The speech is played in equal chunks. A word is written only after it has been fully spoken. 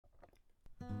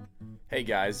Hey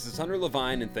guys, this is Hunter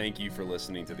Levine, and thank you for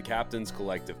listening to the Captain's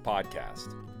Collective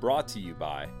podcast, brought to you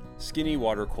by Skinny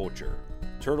Water Culture,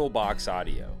 Turtle Box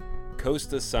Audio,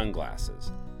 Costa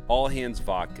Sunglasses, All Hands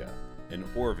Vodka, and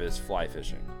Orvis Fly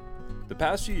Fishing. The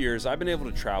past few years, I've been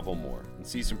able to travel more and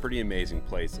see some pretty amazing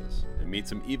places and meet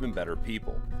some even better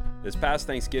people. This past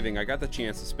Thanksgiving, I got the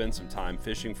chance to spend some time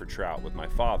fishing for trout with my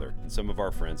father and some of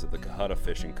our friends at the Cohutta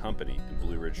Fishing Company in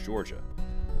Blue Ridge, Georgia.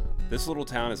 This little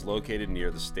town is located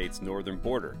near the state's northern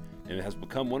border, and it has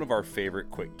become one of our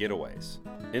favorite quick getaways.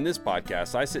 In this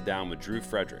podcast, I sit down with Drew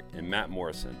Frederick and Matt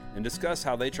Morrison and discuss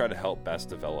how they try to help best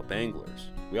develop anglers.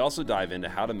 We also dive into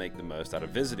how to make the most out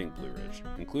of visiting Blue Ridge,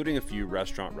 including a few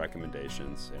restaurant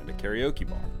recommendations and a karaoke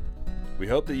bar. We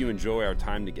hope that you enjoy our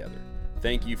time together.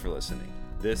 Thank you for listening.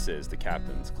 This is the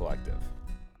Captain's Collective.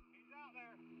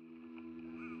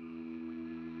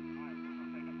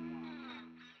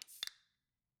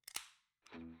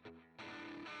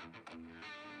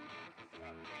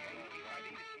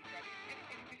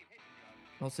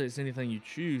 I'll say it's anything you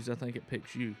choose, I think it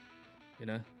picks you. You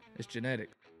know, it's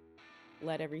genetic.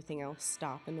 Let everything else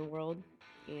stop in the world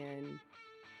and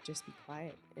just be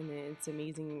quiet. And it's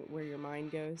amazing where your mind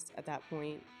goes at that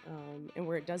point, and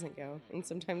where it doesn't go. And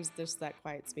sometimes just that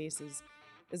quiet space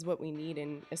is what we need,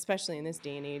 and especially in this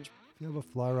day and age. If you have a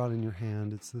fly rod in your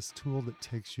hand, it's this tool that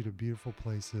takes you to beautiful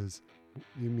places.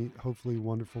 You meet hopefully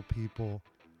wonderful people,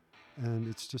 and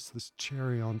it's just this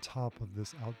cherry on top of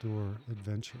this outdoor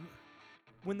adventure.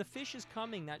 When the fish is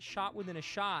coming, that shot within a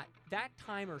shot, that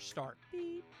timer starts.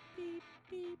 Beep, beep,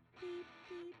 beep, beep,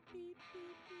 beep, beep, beep,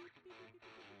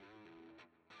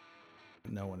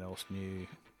 beep. No one else knew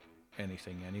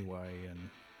anything anyway, and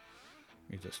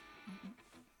you just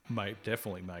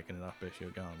definitely making it up as you're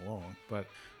going along. But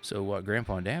so what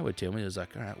Grandpa and Dad would tell me is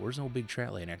like, all right, where's an old big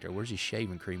trout laying out there? Where's his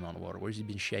shaving cream on the water? Where's he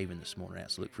been shaving this morning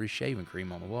at? So look for his shaving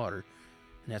cream on the water,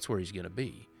 and that's where he's going to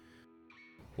be.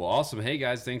 Well, awesome. Hey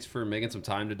guys, thanks for making some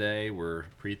time today. We're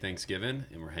pre-Thanksgiving,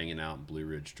 and we're hanging out in Blue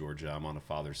Ridge, Georgia. I'm on a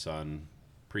father-son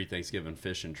pre-Thanksgiving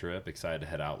fishing trip. Excited to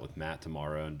head out with Matt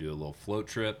tomorrow and do a little float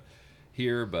trip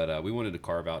here, but we wanted to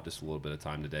carve out just a little bit of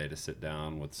time today to sit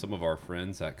down with some of our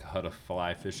friends at Cohutta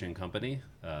Fly Fishing Company.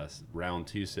 Round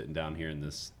two, sitting down here in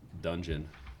this dungeon,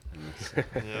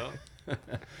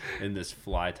 in this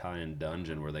fly tying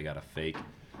dungeon where they got a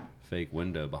fake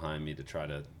window behind me to try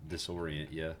to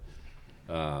disorient you.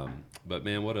 But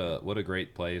man, what a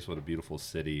great place, what a beautiful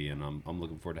city, and I'm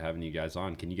looking forward to having you guys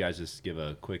on. Can you guys just give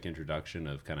a quick introduction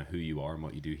of kind of who you are and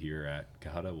what you do here at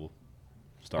Cohutta? We'll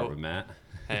start with Matt.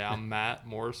 Hey, I'm Matt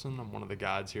Morrison. I'm one of the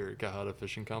guides here at Cohutta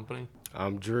Fishing Company.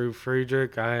 I'm Drew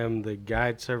Friedrich. I am the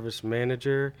guide service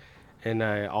manager, and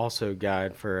I also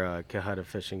guide for Cohutta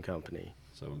Fishing Company.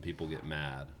 So when people get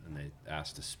mad and they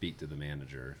ask to speak to the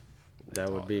manager,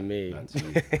 that would be me. That's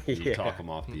you talk them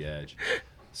off the edge.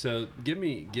 So give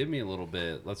me a little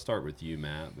bit. Let's start with you,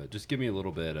 Matt. But just give me a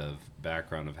little bit of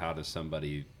background of how does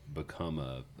somebody become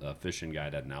a fishing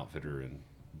guide at an outfitter in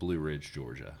Blue Ridge,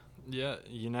 Georgia? Yeah,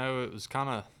 it was kind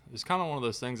of one of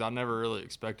those things I never really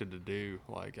expected to do.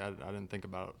 Like I didn't think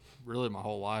about it really my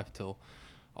whole life till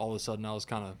all of a sudden I was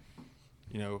kind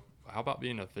of, how about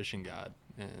being a fishing guide?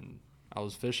 And I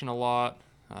was fishing a lot.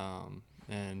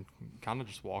 And kind of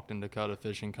just walked into Cohutta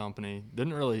Fishing Company.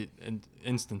 Didn't really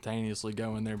instantaneously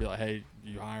go in there and be like, hey,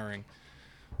 you hiring?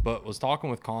 But was talking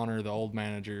with Connor, the old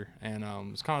manager, and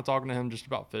was kind of talking to him just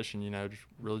about fishing, just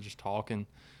really just talking.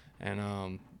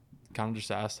 And kind of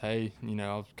just asked, hey,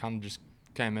 I kind of just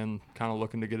came in kind of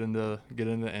looking to get into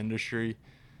the industry.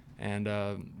 And,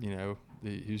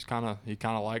 he kind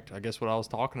of liked, I guess, what I was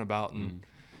talking about. And,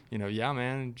 yeah,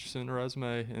 man, just sent a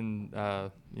resume. And,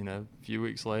 a few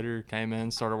weeks later, came in,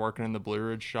 started working in the Blue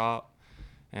Ridge shop,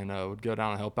 and would go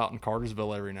down and help out in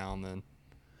Cartersville every now and then.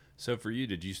 So for you,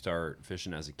 did you start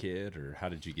fishing as a kid, or how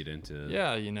did you get into it?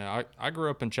 Yeah, I grew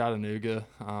up in Chattanooga,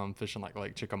 fishing like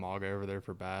Lake Chickamauga over there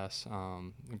for bass.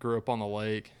 Grew up on the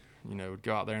lake, would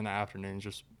go out there in the afternoons,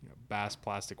 just bass,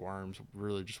 plastic worms,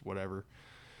 really just whatever.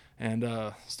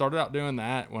 And started out doing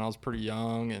that when I was pretty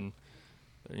young, and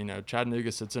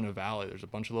Chattanooga sits in a valley. There's a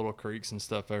bunch of little creeks and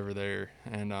stuff over there.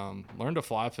 And learned to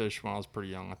fly fish when I was pretty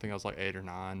young. I think I was like 8 or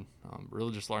 9.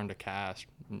 Really just learned to cast.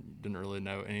 Didn't really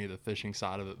know any of the fishing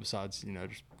side of it besides,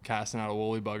 just casting out a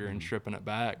woolly bugger and stripping it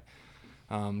back.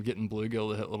 Getting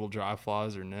bluegill to hit little dry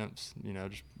flies or nymphs,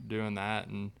 just doing that.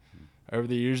 And over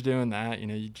the years doing that,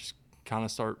 you just kind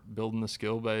of start building the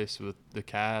skill base with the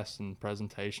cast and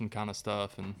presentation kind of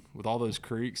stuff. And with all those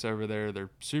creeks over there,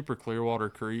 they're super clear water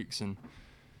creeks, and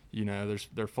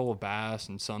they're full of bass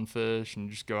and sunfish, and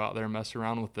you just go out there and mess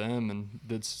around with them,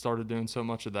 and started doing so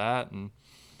much of that. And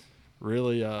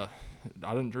really,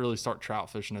 I didn't really start trout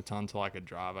fishing a ton till I could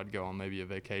drive. I'd go on maybe a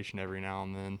vacation every now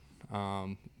and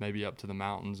then, maybe up to the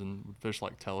mountains and would fish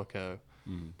like Tellico,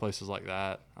 places like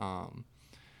that,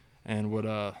 and would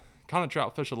kind of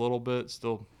trout fish a little bit.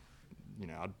 Still,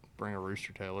 I'd bring a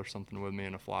rooster tail or something with me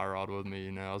and a fly rod with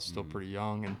me. I was still pretty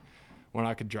young, and when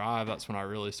I could drive, that's when I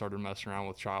really started messing around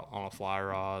with trout on a fly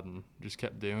rod and just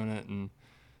kept doing it, and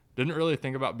didn't really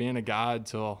think about being a guide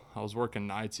till I was working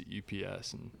nights at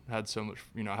UPS and had so much,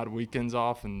 I had weekends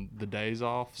off and the days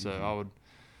off. So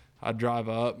I'd drive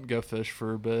up, go fish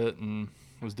for a bit, and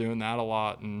was doing that a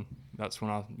lot. And that's when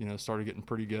I, started getting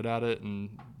pretty good at it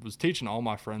and was teaching all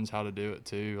my friends how to do it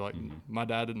too. Like my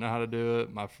dad didn't know how to do it.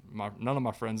 None of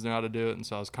my friends knew how to do it. And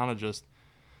so I was kind of just,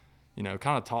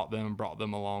 kind of taught them and brought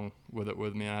them along with it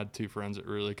with me. I had 2 friends that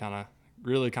really kind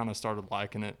of started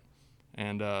liking it,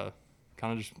 and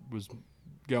kind of just was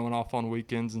going off on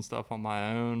weekends and stuff on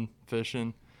my own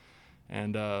fishing,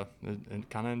 and it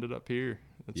kind of ended up here.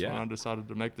 That's when I decided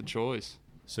to make the choice.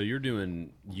 So you're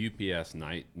doing UPS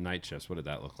night shifts. What did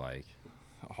that look like?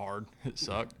 Hard. It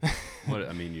sucked.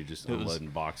 You just unloading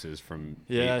boxes from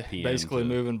 8 p.m. basically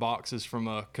moving boxes from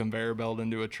a conveyor belt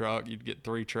into a truck. You'd get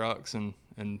 3 trucks and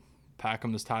pack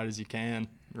them as tight as you can,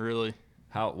 really.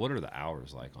 What are the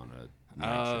hours like on a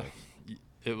night shift?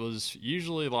 It was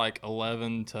usually like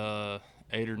 11 to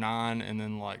 8 or 9, and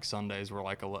then like Sundays were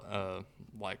like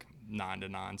 9 to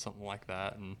 9, something like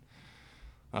that. And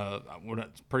when I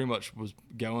pretty much was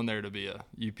going there to be a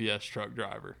UPS truck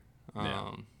driver,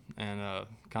 and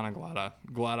kind of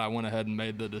glad I went ahead and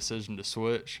made the decision to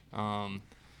switch. I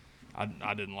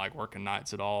didn't like working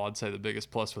nights at all. I'd say the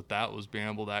biggest plus with that was being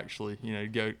able to actually,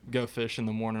 go fish in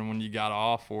the morning when you got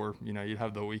off, or you'd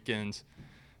have the weekends,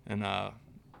 and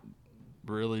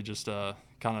really just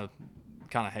kind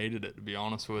of hated it, to be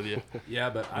honest with you. Yeah,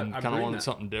 but I kind of wanted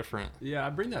something different. Yeah, I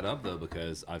bring that up though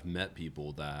because I've met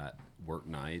people that work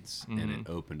nights, and it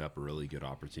opened up a really good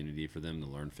opportunity for them to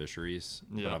learn fisheries.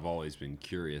 Yeah. But I've always been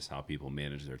curious how people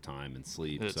manage their time and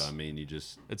sleep.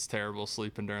 It's terrible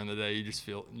sleeping during the day. You just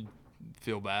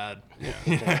feel bad.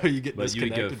 Yeah. You get but you would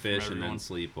go disconnected fish from and then everyone.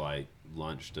 sleep like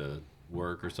lunch to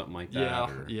work or something like that.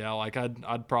 Yeah. Like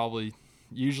I'd probably,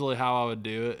 usually how I would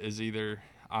do it is either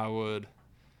I would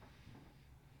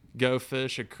go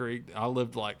fish a creek. I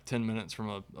lived like 10 minutes from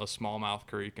a smallmouth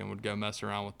creek and would go mess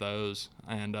around with those.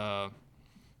 And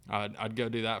I'd go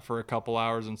do that for a couple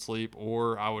hours and sleep,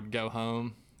 or I would go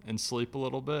home and sleep a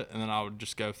little bit, and then I would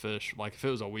just go fish. Like if it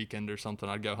was a weekend or something,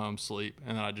 I'd go home, sleep,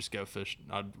 and then I'd just go fish.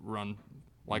 I'd run,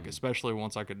 like especially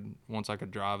once I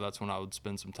could drive, that's when I would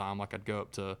spend some time. Like I'd go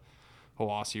up to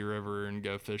Hiwassee River and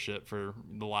go fish it for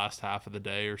the last half of the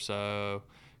day or so,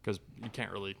 because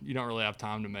you don't really have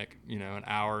time to make an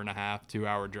hour and a half, 2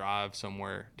 hour drive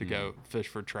somewhere to go fish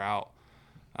for trout,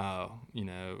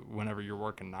 whenever you're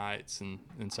working nights,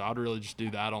 and so I'd really just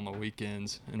do that on the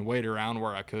weekends and wait around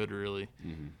where I could, really.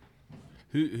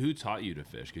 Who taught you to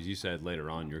fish? Because you said later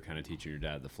on you're kind of teaching your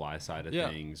dad the fly side of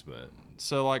things, but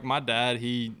so like my dad,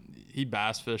 he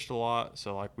bass fished a lot,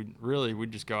 so like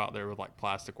we'd just go out there with like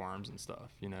plastic worms and stuff.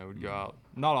 We'd go out,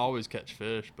 not always catch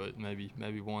fish, but maybe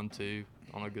 1, 2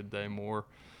 on a good day more.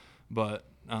 But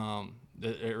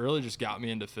it really just got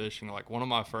me into fishing. Like one of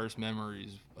my first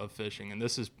memories of fishing, and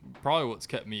this is probably what's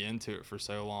kept me into it for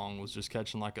so long, was just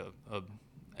catching like a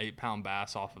 8-pound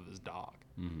bass off of his dock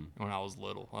when I was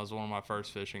little. That was one of my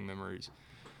first fishing memories.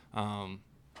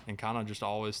 And kind of just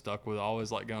always stuck with,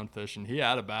 always like going fishing. He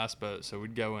had a bass boat, so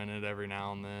we'd go in it every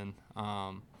now and then.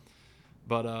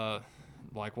 But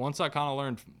like once I kind of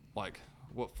learned like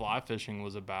what fly fishing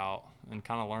was about, and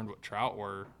kind of learned what trout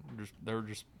were, they were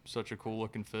just such a cool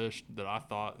looking fish that I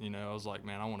thought, I was like,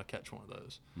 man, I want to catch one of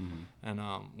those. And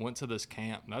went to this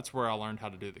camp. That's where I learned how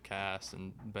to do the cast,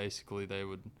 and basically they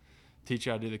would teach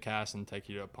you how to do the cast and take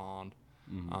you to a pond.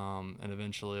 And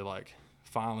eventually like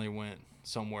finally went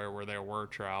somewhere where there were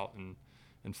trout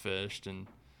and fished, and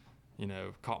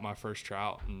caught my first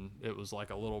trout, and it was like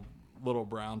a little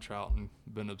brown trout, and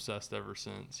been obsessed ever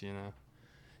since.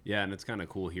 Yeah, and it's kind of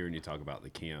cool hearing you talk about the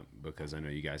camp, because I know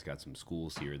you guys got some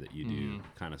schools here that you do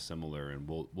kind of similar, and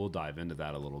we'll dive into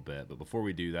that a little bit. But before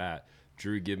we do that,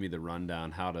 Drew, give me the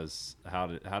rundown. How does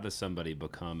somebody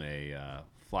become a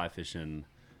fly fishing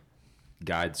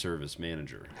guide service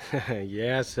manager?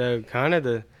 Yeah, so kind of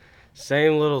the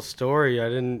same little story. I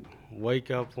didn't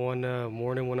wake up one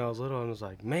morning when I was little and was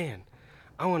like, man,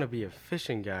 I want to be a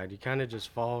fishing guide. You kind of just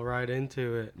fall right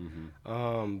into it.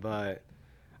 But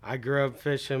I grew up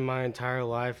fishing my entire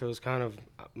life. It was kind of,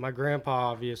 my grandpa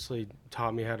obviously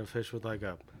taught me how to fish with like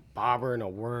a bobber and a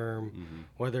worm,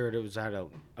 whether it was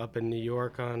up in New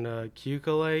York on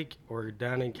Keuka Lake or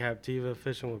down in Captiva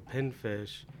fishing with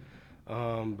pinfish.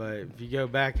 But if you go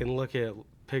back and look at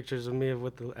pictures of me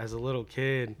as a little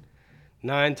kid,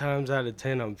 9 times out of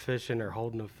 10 I'm fishing or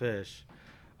holding a fish.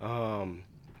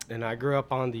 And I grew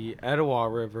up on the Etowah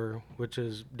River, which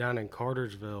is down in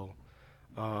Cartersville.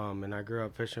 And I grew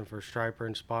up fishing for striper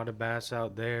and spotted bass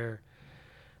out there.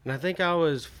 And I think I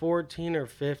was 14 or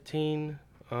 15.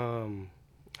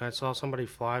 I saw somebody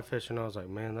fly fishing. I was like,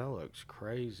 man, that looks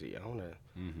crazy. I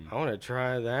want to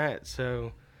try that.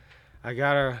 So I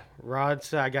got a rod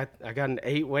set. I got an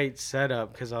 8-weight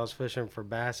setup because I was fishing for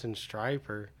bass and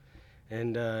striper.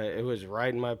 And it was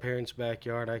right in my parents'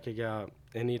 backyard. I could go out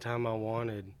anytime I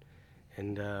wanted.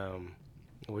 And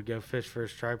we'd go fish for a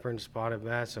striper and spotted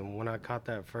bass. And when I caught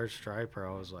that first striper,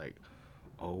 I was like,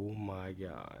 oh my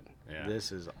God,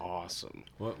 this is awesome.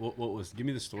 What was, give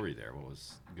me the story there. What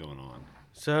was going on?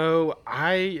 So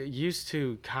I used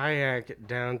to kayak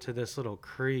down to this little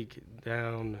creek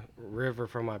down river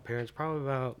from my parents, probably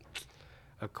about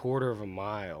a quarter of a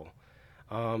mile.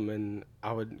 And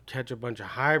I would catch a bunch of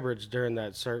hybrids during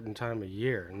that certain time of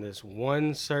year in this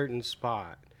one certain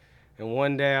spot. And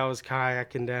one day I was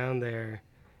kayaking down there,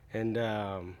 and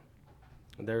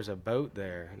there's a boat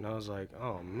there. And I was like,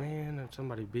 oh, man,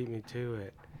 somebody beat me to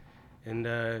it. And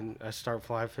I start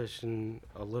fly fishing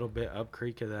a little bit up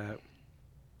creek of that.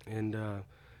 And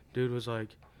dude was like,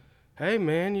 hey,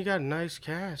 man, you got a nice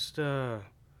cast.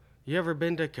 You ever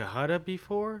been to Cohutta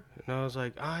before? And I was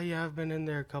like, yeah, I've been in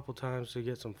there a couple times to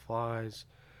get some flies.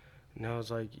 And I was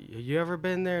like, you ever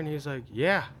been there? And he was like,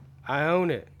 yeah, I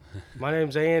own it. My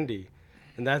name's Andy.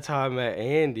 And that's how I met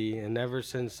Andy. And ever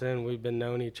since then, we've been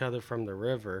knowing each other from the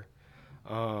river.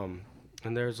 And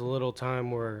there's a little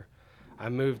time where I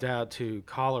moved out to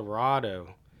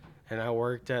Colorado, and I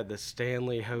worked at the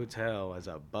Stanley Hotel as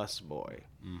a busboy.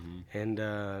 And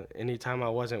anytime I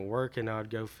wasn't working, I'd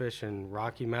go fish in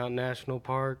Rocky Mountain National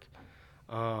Park.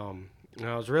 And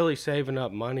I was really saving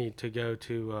up money to go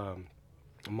to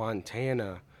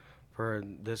Montana for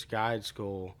this guide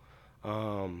school.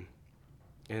 And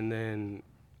then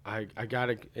I got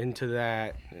into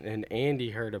that, and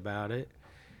Andy heard about it,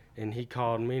 and he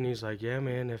called me, and he's like, yeah,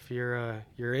 man, if you're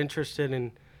interested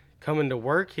in coming to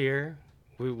work here,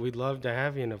 we'd love to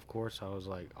have you. And of course I was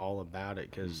like all about it,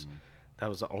 because that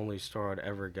was the only store I'd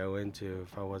ever go into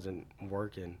if I wasn't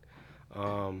working.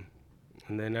 And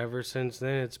then ever since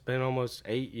then, it's been almost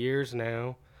 8 years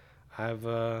now. I've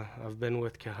been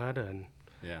with Cohutta and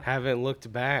haven't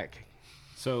looked back.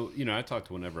 So, I talked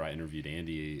whenever I interviewed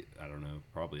Andy, I don't know,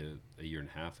 probably a year and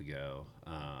a half ago.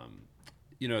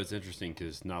 It's interesting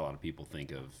because not a lot of people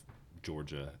think of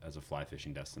Georgia as a fly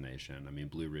fishing destination. I mean,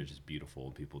 Blue Ridge is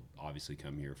beautiful. People obviously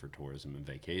come here for tourism and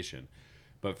vacation.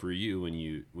 But for you,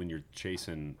 when you're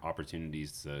chasing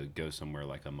opportunities to go somewhere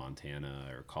like a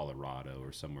Montana or Colorado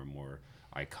or somewhere more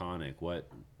iconic,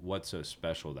 what's so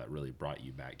special that really brought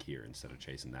you back here instead of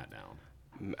chasing that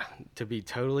down? To be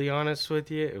totally honest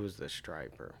with you, it was the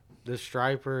striper. The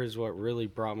striper is what really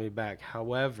brought me back.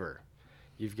 However,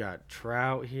 you've got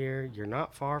trout here. You're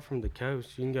not far from the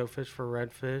coast. You can go fish for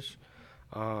redfish.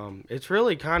 It's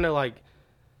really kind of like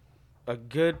a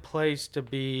good place to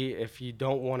be if you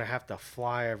don't want to have to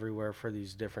fly everywhere for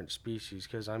these different species.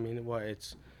 Because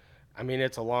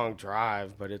it's a long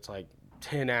drive, but it's like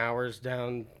 10 hours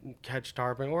down catch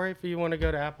tarpon. Or if you want to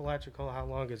go to Apalachicola, how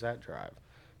long is that drive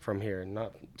from here?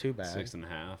 Not too bad.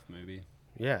 6.5 maybe.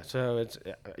 Yeah, so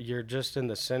you're just in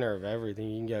the center of everything.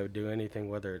 You can go do anything,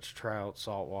 whether it's trout,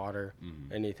 saltwater,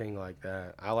 anything like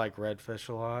that. I like redfish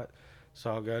a lot,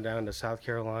 so I'll go down to South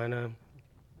Carolina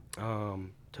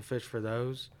to fish for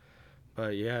those.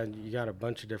 But yeah, you got a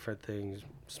bunch of different things.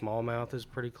 Smallmouth is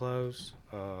pretty close.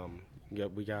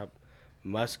 We got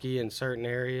muskie in certain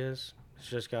areas. It's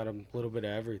just got a little bit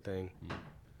of everything.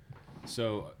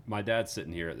 So my dad's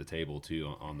sitting here at the table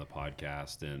too on the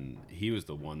podcast, and he was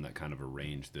the one that kind of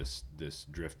arranged this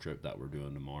drift trip that we're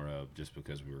doing tomorrow, just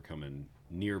because we were coming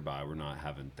nearby. We're not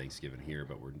having Thanksgiving here,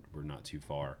 but we're not too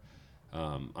far.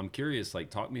 I'm curious,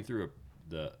 like, talk me through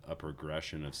a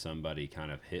progression of somebody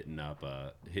kind of hitting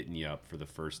you up for the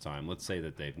first time. Let's say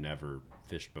that they've never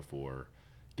fished before.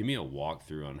 Give me a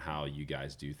walkthrough on how you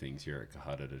guys do things here at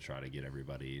Cohutta to try to get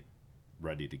everybody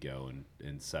ready to go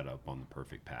and set up on the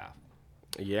perfect path.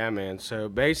 Yeah, man. So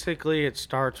basically it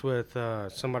starts with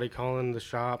somebody calling the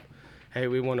shop, hey,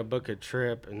 we want to book a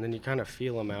trip, and then you kind of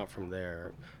feel them out from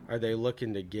there. Are they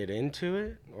looking to get into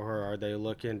it, or are they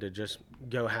looking to just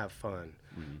go have fun?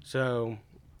 So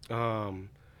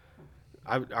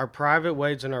our private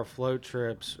ways and our float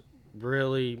trips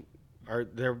really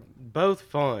they're both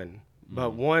fun,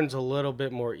 but one's a little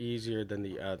bit more easier than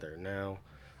the other. Now,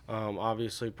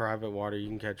 obviously, private water you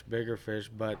can catch bigger fish,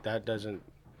 but that doesn't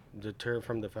deter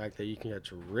from the fact that you can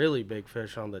catch really big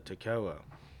fish on the Toccoa.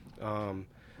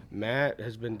 Matt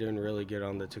has been doing really good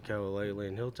on the Toccoa lately,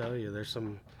 and he'll tell you there's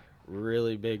some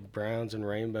really big browns and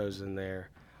rainbows in there.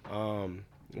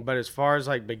 But as far as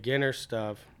like beginner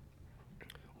stuff,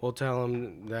 we'll tell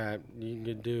them that you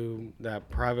can do that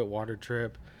private water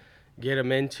trip, get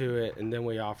them into it, and then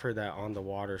we offer that on the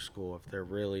water school if they're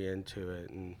really into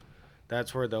it. And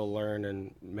that's where they'll learn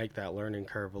and make that learning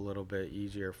curve a little bit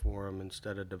easier for them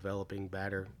instead of developing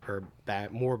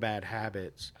more bad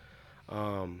habits.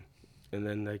 And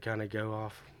then they kind of go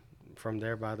off from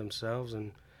there by themselves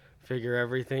and figure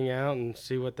everything out and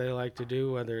see what they like to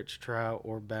do, whether it's trout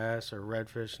or bass or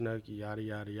redfish, snook, yada,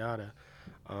 yada, yada.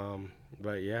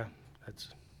 But yeah, that's...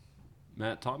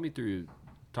 Matt, talk me through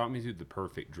the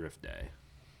perfect drift day.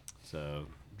 So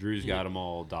Drew's got them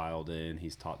all dialed in.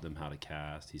 He's taught them how to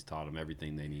cast. He's taught them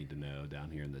everything they need to know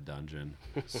down here in the dungeon.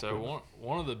 So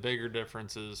one of the bigger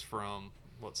differences from,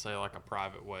 let's say, like a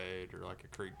private wade or like a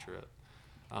creek trip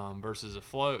versus a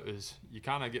float is you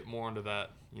kind of get more into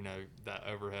that, that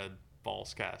overhead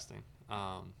false casting.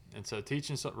 And so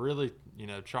teaching really,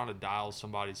 trying to dial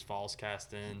somebody's false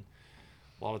cast in,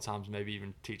 a lot of times maybe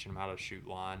even teaching them how to shoot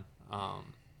line.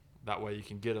 That way you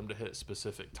can get them to hit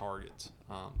specific targets.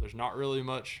 There's not really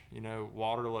much,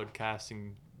 water load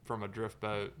casting from a drift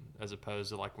boat as opposed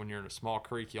to like when you're in a small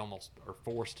creek, you almost are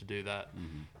forced to do that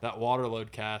that water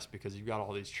load cast because you've got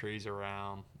all these trees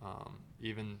around.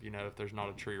 Even, if there's not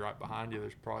a tree right behind you,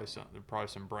 there's probably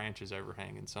some branches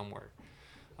overhanging somewhere.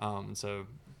 And so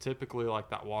typically like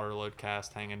that water load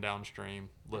cast hanging downstream,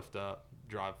 lift up,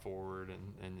 drive forward,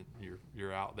 and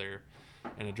you're out there.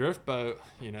 In a drift boat,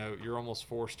 you're almost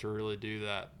forced to really do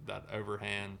that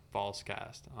overhand false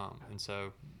cast. And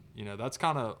so, that's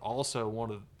kind of also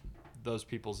one of those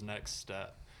people's next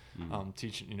step.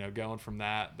 Teaching, going from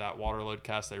that water load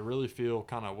cast, they really feel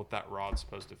kind of what that rod's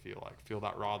supposed to feel like. Feel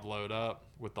that rod load up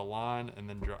with the line and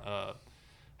then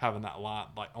having that line,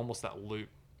 like almost that loop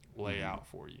layout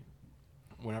for you.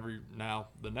 Now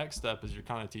the next step is you're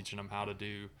kind of teaching them how to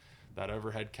do that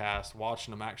overhead cast,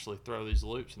 watching them actually throw these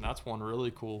loops. And that's one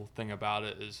really cool thing about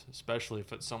it is, especially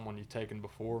if it's someone you've taken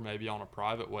before, maybe on a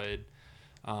private wade,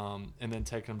 and then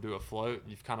taking them to a float,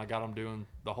 you've kind of got them doing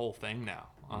the whole thing now.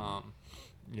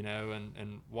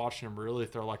 And watching them really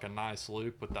throw like a nice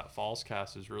loop with that false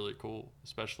cast is really cool,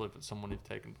 especially if it's someone you've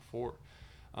taken before.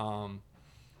 And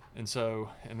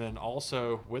then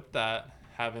also with that,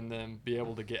 having them be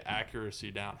able to get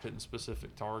accuracy down, hitting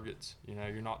specific targets.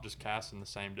 You're not just casting the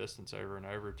same distance over and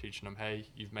over, teaching them, hey,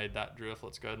 you've made that drift,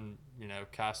 let's go ahead and,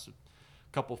 cast a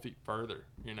couple feet further,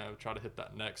 try to hit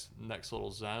that next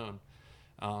little zone.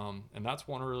 And that's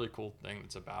one really cool thing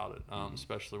that's about it,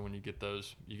 especially when you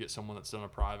get someone that's done a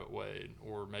private wade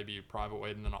or maybe a private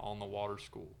wade and then on the water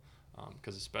school.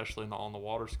 Because especially in the on the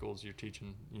water schools, you're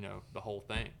teaching, the whole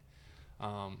thing.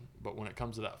 But when it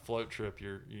comes to that float trip,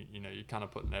 you're kind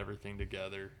of putting everything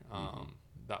together.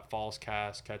 That false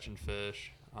cast, catching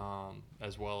fish,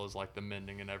 as well as like the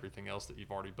mending and everything else that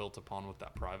you've already built upon with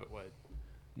that private wade.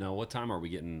 Now, what time are we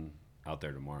getting out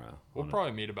there tomorrow? We'll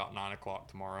probably meet about 9:00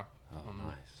 tomorrow. Oh,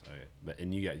 nice. Okay. But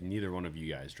neither one of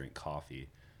you guys drink coffee.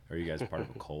 Are you guys part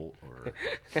of a cult or?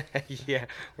 Yeah,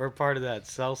 we're part of that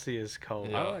Celsius cult.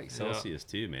 Yeah, I like Celsius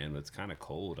too, man. But it's kind of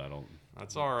cold.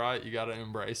 That's all right. You got to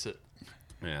embrace it.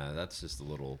 Yeah, that's just a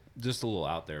little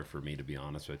out there for me, to be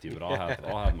honest with you. But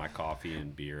I'll have my coffee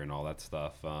and beer and all that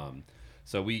stuff.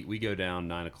 So we go down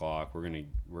 9:00.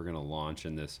 We're gonna launch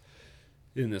in this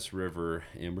river,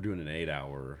 and we're doing an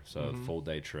 8-hour full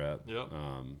day trip. Yep.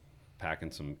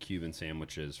 Packing some Cuban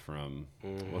sandwiches from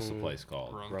what's the place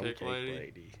called? Rum Cake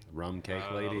Lady. Rum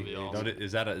Cake Lady. Be awesome.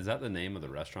 Is that the name of the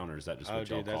restaurant, or is that just what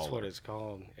y'all call it? That's what it's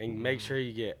called. And make sure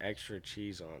you get extra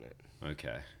cheese on it.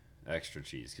 Okay. Extra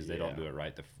cheese, because they don't do it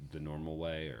right the normal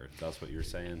way, or that's what you're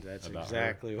saying? That's about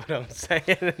exactly what I'm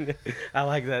saying. I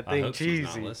like that thing I hope cheesy.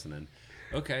 She's not listening.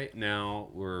 Okay, now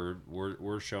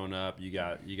we're showing up. You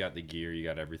got the gear, you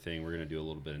got everything. We're gonna do a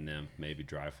little bit of nymph, maybe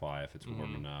dry fly if it's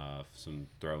warm enough. Some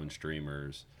throwing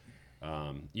streamers.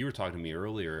 You were talking to me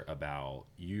earlier about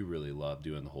you really love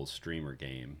doing the whole streamer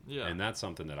game, and that's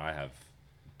something that I have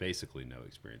basically no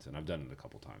experience in. I've done it a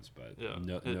couple times, but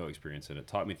no experience in it.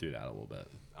 Talk me through that a little bit.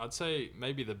 I'd say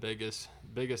maybe the biggest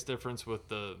difference with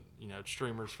the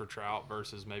streamers for trout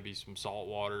versus maybe some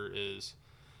saltwater is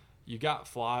you got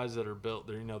flies that are built.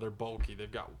 They're bulky.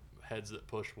 They've got heads that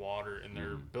push water, and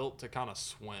they're built to kind of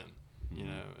swim. you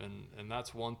know, and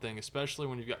that's one thing, especially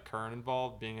when you've got current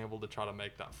involved, being able to try to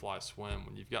make that fly swim.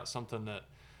 When you've got something that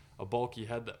a bulky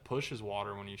head that pushes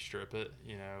water when you strip it,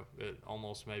 you know, it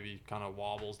almost maybe kind of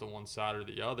wobbles to one side or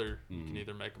the other. You can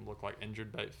either make them look like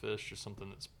injured bait fish, just something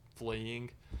that's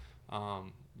fleeing.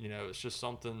 You know, it's just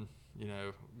something, you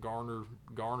know,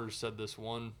 Garner said this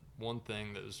one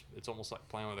thing that is, it's almost like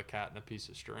playing with a cat and a piece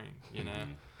of string, you know.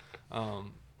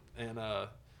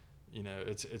 You know,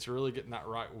 it's really getting that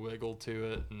right wiggle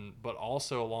to it, but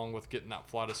also along with getting that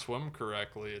fly to swim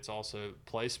correctly, it's also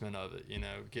placement of it, you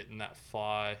know, getting that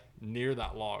fly near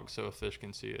that log so a fish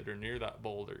can see it, or near that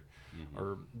boulder,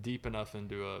 or deep enough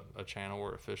into a channel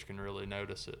where a fish can really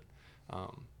notice it.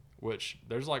 Which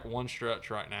there's like one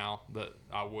stretch right now that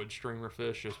I would streamer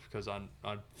fish just because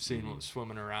I've seen them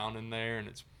swimming around in there, and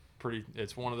it's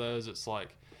one of those, it's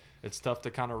like, it's tough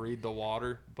to kind of read the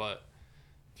water, but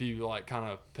if you like kind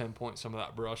of pinpoint some of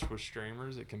that brush with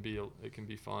streamers, it can be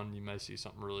fun. You may see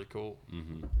something really cool.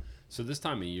 So this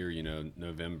time of year, you know,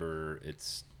 November,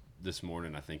 it's this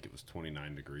morning, I think it was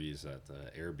 29 degrees at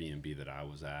the Airbnb that I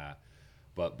was at,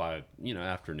 but by, you know,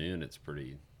 afternoon, it's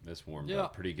warmed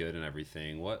up pretty good and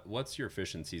everything. What's your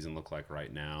fishing season look like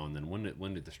right now? And then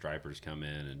when did the stripers come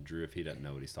in? And Drew, if he doesn't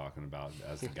know what he's talking about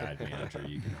as the guide manager,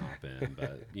 you can hop in.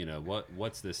 But you know,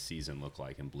 what's this season look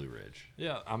like in Blue Ridge?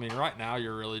 Yeah, I mean, right now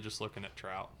you're really just looking at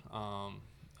trout,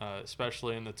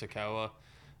 especially in the Toccoa.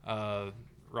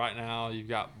 Right now you've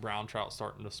got brown trout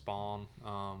starting to spawn.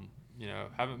 You know,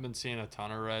 haven't been seeing a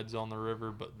ton of reds on the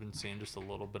river, but been seeing just a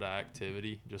little bit of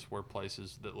activity, just where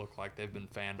places that look like they've been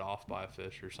fanned off by a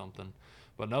fish or something,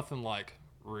 but nothing like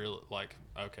real, like,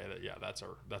 okay, that's a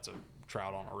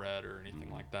trout on a red or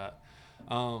anything like that.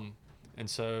 And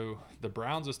so the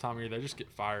browns this time of year, they just get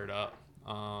fired up.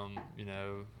 You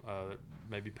know,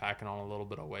 maybe packing on a little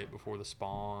bit of weight before the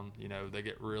spawn. You know, they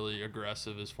get really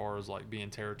aggressive as far as like being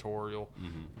territorial,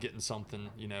 getting something,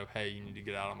 you know, hey, you need to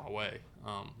get out of my way.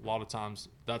 A lot of times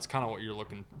that's kind of what you're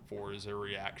looking for, is a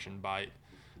reaction bite.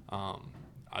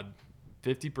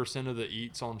 50% of the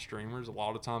eats on streamers, a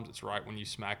lot of times it's right when you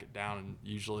smack it down, and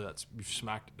usually you've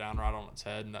smacked it down right on its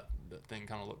head, and that thing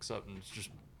kind of looks up, and it's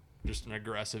just an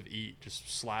aggressive eat, just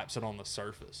slaps it on the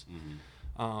surface.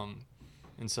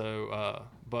 And so,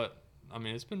 but I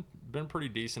mean, it's been pretty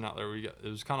decent out there. It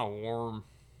was kind of warm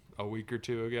a week or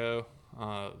two ago,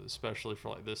 especially for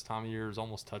like this time of year. It was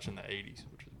almost touching the 80s,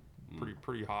 which is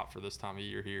pretty hot for this time of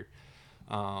year here.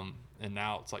 And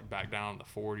now it's like back down in the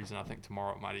 40s, and I think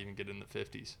tomorrow it might even get in the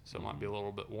 50s. So it might be a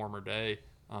little bit warmer day,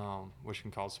 which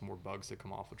can cause some more bugs to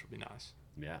come off, which will be nice.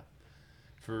 Yeah.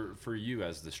 For you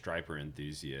as the striper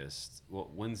enthusiast,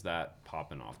 when's that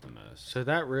popping off the most? So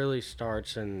that really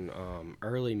starts in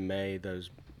early May. Those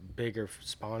bigger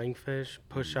spawning fish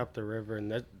push up the river,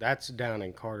 and that's down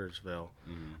in Cartersville.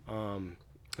 And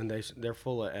they're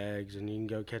full of eggs, and you can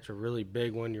go catch a really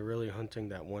big one. You're really hunting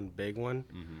that one big one.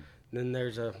 Then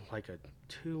there's a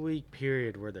 2-week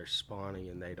period where they're spawning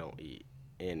and they don't eat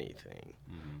anything.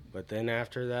 But then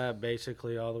after that,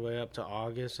 basically all the way up to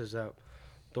August, is that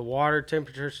the water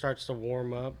temperature starts to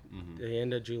warm up the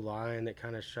end of July, and it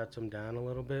kind of shuts them down a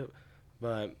little bit.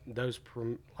 But those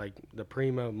the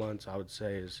primo months, I would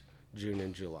say, is June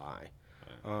and July.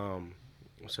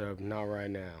 So not right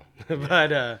now,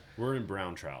 but we're in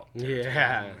brown trout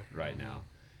right now,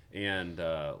 and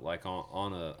like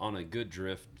on a good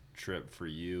drift trip for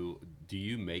you, do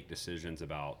you make decisions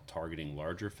about targeting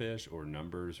larger fish or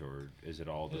numbers, or is it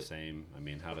all the same? I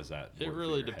mean, how does that work? It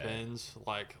really depends.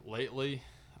 Like lately,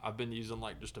 I've been using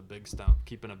like just a big stone,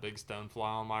 keeping a big stone fly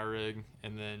on my rig,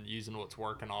 and then using what's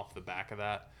working off the back of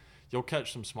that. You'll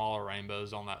catch some smaller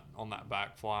rainbows on that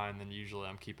back fly, and then usually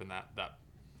I'm keeping that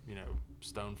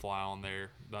stone fly on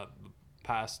there. The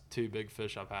past 2 big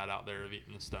fish I've had out there have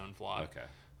eaten the stone fly. Okay.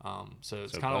 So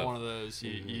it's kind of one of those,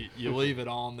 you leave it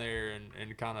on there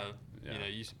and kind of,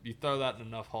 you throw that in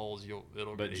enough holes,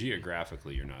 it'll But get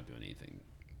geographically, you're not doing anything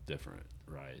different,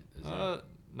 right?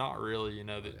 Not really, a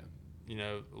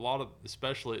lot of,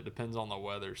 especially it depends on the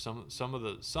weather.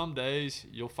 Some days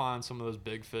you'll find some of those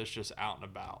big fish just out and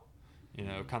about,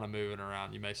 kind of moving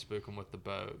around. You may spook them with the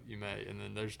boat, and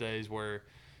then there's days where,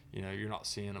 you're not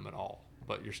seeing them at all,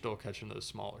 but you're still catching those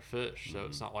smaller fish. So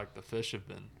it's not like the fish have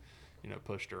been,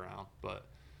 pushed around, but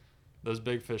those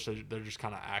big fish, they're just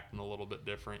kind of acting a little bit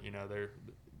different.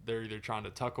 They're either trying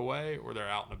to tuck away or they're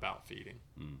out and about feeding.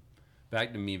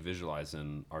 Back to me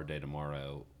visualizing our day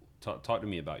tomorrow. Talk to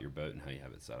me about your boat and how you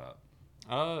have it set up.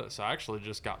 So I actually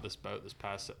just got this boat this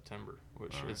past September,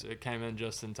 which it came in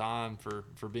just in time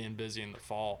for being busy in the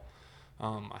fall.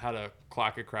 I had a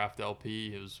Clackacraft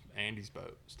LP. It was Andy's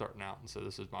boat starting out, and so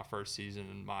this is my first season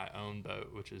in my own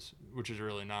boat, which is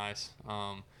really nice.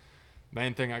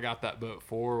 Main thing I got that boat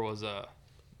for was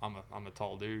I'm a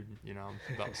tall dude, you know,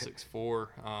 I'm about 6'4".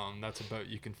 That's a boat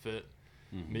you can fit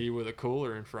me with a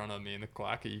cooler in front of me. In the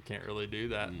Clacka, you can't really do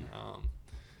that.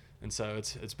 And so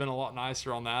it's been a lot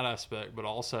nicer on that aspect, but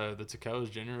also the Toccoa is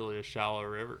generally a shallow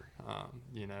river,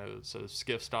 you know, so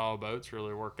skiff style boats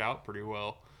really work out pretty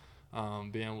well.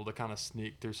 Being able to kind of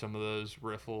sneak through some of those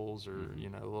riffles or, you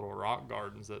know, little rock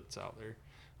gardens that's out there.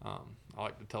 I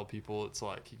like to tell people it's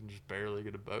like you can just barely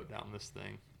get a boat down this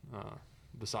thing,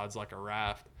 besides like a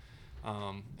raft.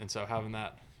 And so having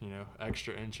that, you know,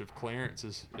 extra inch of clearance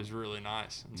is really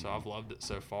nice. And so I've loved it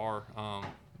so far.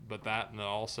 But that, and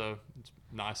also it's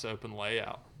nice open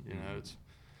layout. You know, it's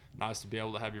nice to be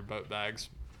able to have your boat bags,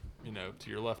 you know, to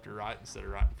your left or right instead of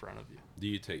right in front of you. Do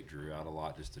you take Drew out a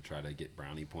lot just to try to get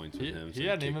brownie points with him? He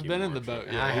hadn't even been in the boat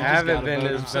yet. I haven't been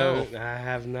in his boat. I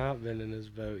have not been in his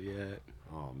boat yet.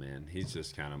 Oh man, he's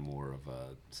just kind of more of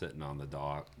a sitting on the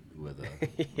dock with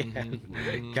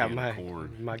a got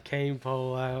corn. my cane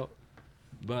pole out.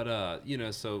 But you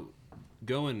know, so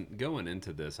going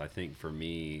into this, I think for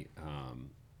me,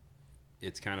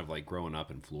 it's kind of like growing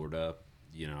up in Florida.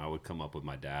 You know, I would come up with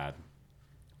my dad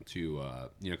to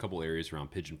you know, a couple areas around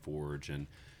Pigeon Forge, and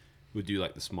would do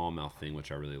like the smallmouth thing,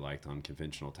 which I really liked on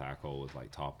conventional tackle with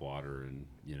like top water and,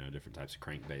 you know, different types of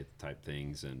crankbait type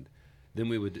things. And then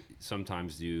we would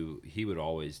sometimes he would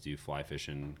always do fly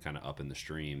fishing kind of up in the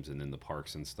streams and in the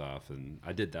parks and stuff. And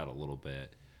I did that a little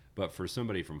bit. But for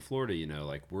somebody from Florida, you know,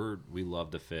 like we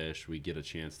love to fish. We get a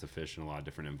chance to fish in a lot of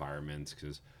different environments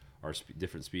because our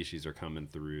different species are coming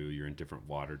through. You're in different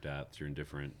water depths.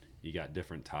 You got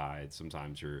different tides.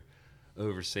 Sometimes you're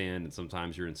over sand, and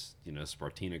sometimes you're in, you know,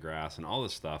 Spartina grass and all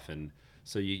this stuff. And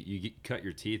so you cut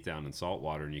your teeth down in salt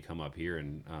water, and you come up here.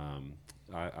 And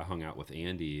I hung out with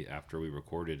Andy after we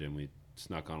recorded, and we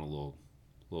snuck on a little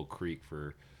creek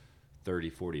for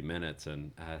 30-40 minutes,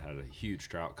 and I had a huge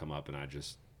trout come up, and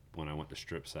when I went to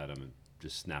strip set him, and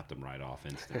just snapped them right off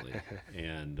instantly.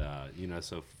 And you know,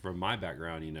 so from my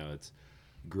background, you know,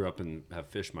 grew up and have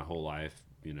fished my whole life.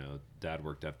 You know, Dad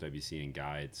worked FWC and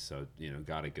guides, so, you know,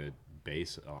 got a good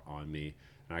base on me.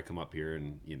 And I come up here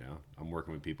and, you know, I'm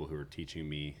working with people who are teaching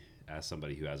me as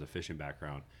somebody who has a fishing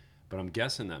background. But I'm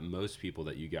guessing that most people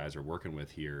that you guys are working with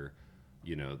here,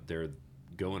 you know, they're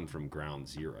going from ground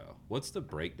zero. What's the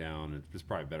breakdown? It's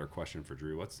probably a better question for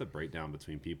Drew. What's the breakdown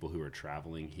between people who are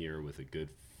traveling here with a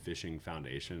good fishing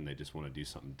foundation and they just want to do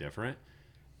something different,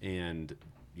 and,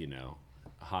 you know,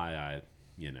 I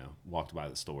you know, walked by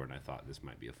the store and I thought this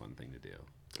might be a fun thing to do?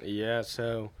 Yeah,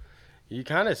 so you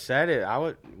kind of said it.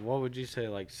 What would you say,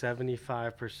 like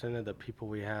 75% of the people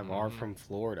we have are from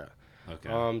Florida.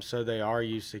 Okay. So they are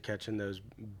used to catching those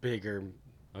bigger,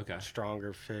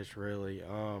 stronger fish, really.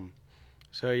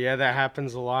 So yeah, that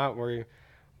happens a lot where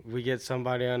we get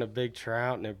somebody on a big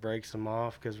trout and it breaks them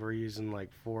off because we're using like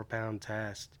 4-pound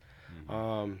test.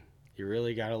 You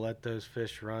really got to let those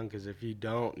fish run, because if you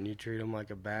don't and you treat them like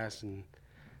a bass, and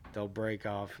they'll break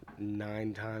off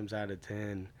 9 times out of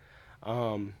 10.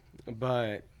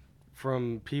 But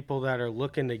from people that are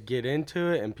looking to get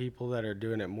into it and people that are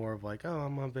doing it more of like, oh,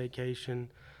 I'm on vacation,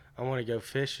 I want to go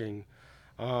fishing,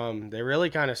 they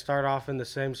really kind of start off in the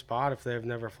same spot if they've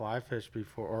never fly fished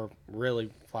before, or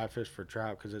really fly fished for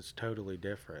trout, because it's totally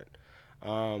different.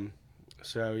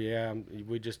 So yeah,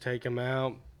 we just take them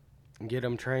out and get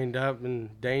them trained up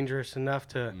and dangerous enough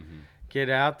to get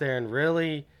out there. And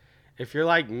really, if you're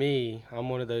like me, I'm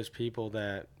one of those people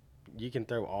that you can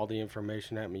throw all the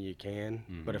information at me you can,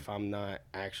 but if I'm not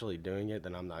actually doing it,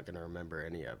 then I'm not going to remember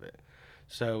any of it.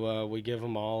 So we give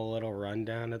them all a little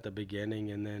rundown at the beginning,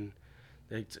 and then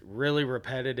it's really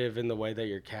repetitive in the way that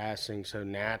you're casting. So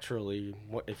naturally,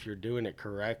 if you're doing it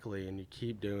correctly and you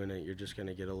keep doing it, you're just going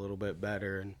to get a little bit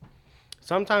better. And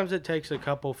sometimes it takes a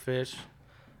couple fish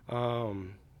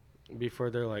before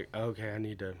they're like, okay, I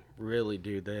need to really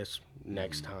do this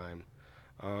next time.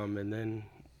 And then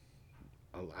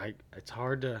it's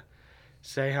hard to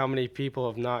say how many people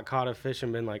have not caught a fish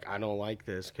and been like, I don't like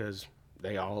this, because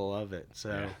they all love it.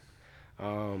 So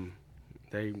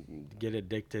they get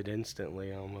addicted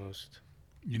instantly almost.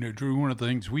 You know, Drew, one of the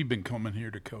things, we've been coming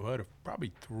here to Cohutta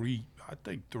probably 3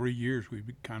 years we've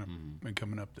been kind of been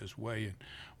coming up this way. And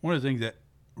one of the things that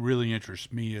really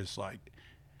interests me is like,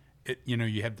 you know,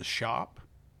 you have the shop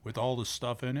with all the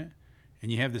stuff in it,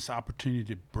 and you have this opportunity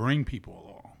to bring people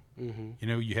along. You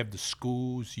know, you have the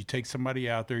schools, you take somebody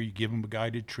out there, you give them a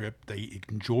guided trip, they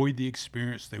enjoy the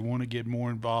experience, they want to get more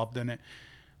involved in it.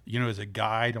 you know, as a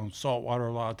guide on saltwater,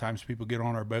 a lot of times people get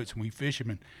on our boats and we fish them,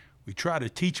 and we try to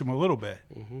teach them a little bit,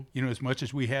 you know, as much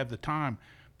as we have the time.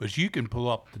 But you can pull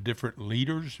up the different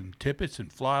leaders and tippets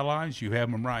and fly lines. You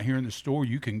have them right here in the store.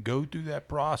 You can go through that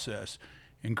process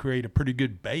and create a pretty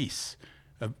good base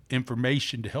of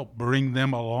information to help bring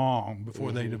them along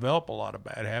before they develop a lot of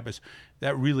bad habits.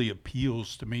 That really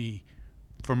appeals to me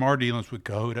from our dealings with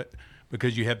Cohota,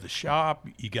 because you have the shop,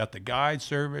 you got the guide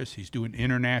service, he's doing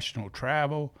international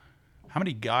travel. How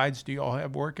many guides do y'all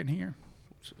have working here?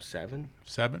 7.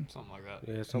 7? Something like that.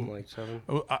 Yeah, something like 7.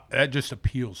 Oh, that just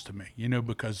appeals to me, you know,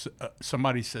 because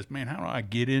somebody says, man, how do I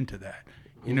get into that?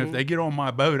 You know, if they get on my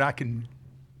boat, I can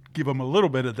give them a little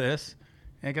bit of this,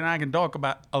 and I can talk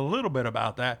about a little bit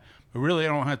about that, but really I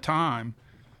don't have time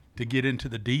to get into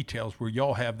the details where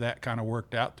y'all have that kind of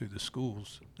worked out through the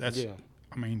schools. That's,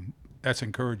 I mean, that's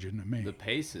encouraging to me. The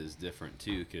pace is different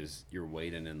too, because you're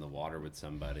wading in the water with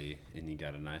somebody and you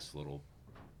got a nice little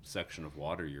section of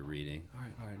water you're reading. All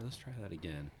right, let's try that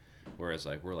again. Whereas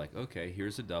like we're like, okay,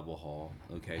 here's a double haul.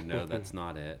 Okay, no, that's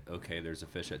not it. Okay, there's a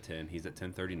fish at 10. He's at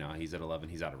 10:30 now. He's at 11.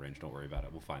 He's out of range. Don't worry about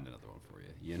it. We'll find another one for you.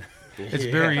 You know, it's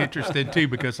very interesting too,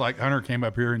 because like Hunter came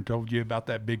up here and told you about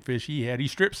that big fish he had. He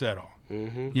strip set on.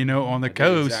 You know, on the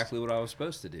coast. Exactly what I was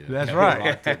supposed to do. That's right.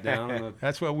 Locked it down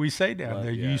That's what we say down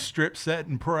there. You strip set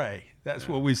and pray. That's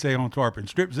what we say on tarpon.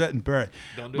 Strip set and pray.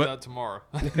 Don't do that tomorrow.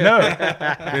 No,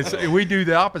 we do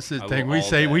the opposite thing. We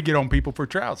say we get on people for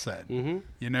trout setting.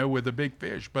 You know, with the big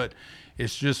fish. But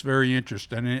it's just very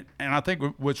interesting, and I think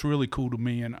what's really cool to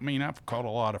me, and I mean, I've caught a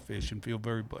lot of fish and feel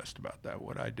very blessed about that,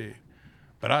 what I do,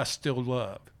 but I still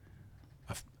love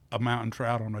a mountain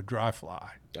trout on a dry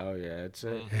fly. Oh yeah, it's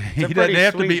a he doesn't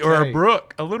have to be, or a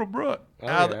brook, a little brook. Oh,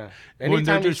 yeah.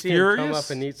 Anytime you see him come up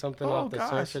and eat something off the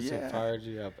surface, it fires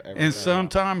you up. And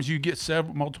sometimes you get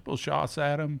multiple shots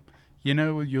at them. You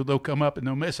know, they'll come up and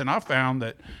they'll miss. And I found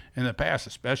that in the past,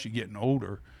 especially getting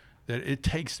older, that it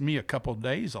takes me a couple of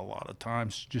days a lot of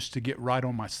times just to get right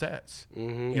on my sets.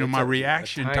 You know, my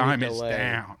reaction time is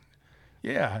down.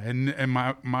 Yeah, and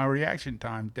my reaction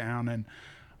time down, and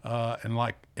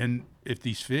if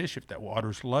these fish, if that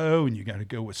water's low and you got to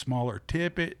go with smaller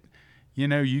tippet, you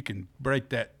know, you can break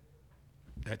that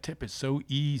tippet so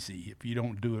easy if you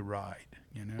don't do it right,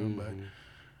 you know. But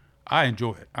I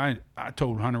enjoy it. I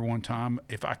told Hunter one time,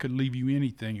 if I could leave you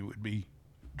anything, it would be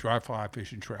dry fly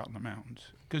fishing trout in the mountains,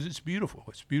 because it's beautiful.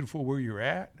 It's beautiful where you're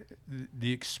at,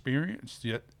 the experience,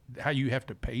 how you have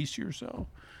to pace yourself.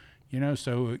 You know,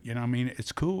 so, you know, I mean,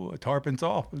 it's cool. A tarpon's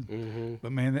off.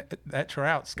 But, man, that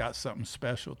trout's got something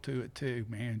special to it, too,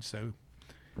 man. So,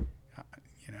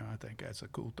 you know, I think that's a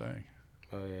cool thing.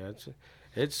 Oh, yeah.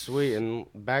 It's sweet. And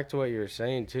back to what you were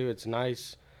saying, too, it's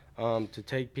nice to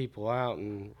take people out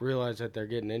and realize that they're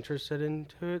getting interested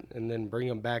into it, and then bring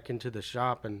them back into the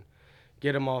shop and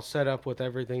get them all set up with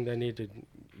everything they need to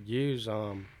use.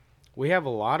 We have a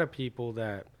lot of people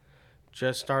that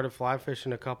just started fly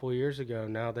fishing a couple of years ago.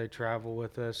 Now they travel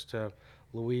with us to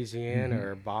Louisiana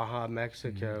or Baja,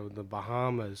 Mexico, the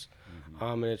Bahamas.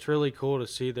 And it's really cool to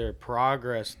see their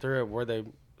progress through it, where they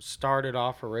started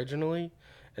off originally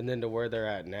and then to where they're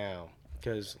at now.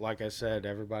 Because, like I said,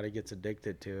 everybody gets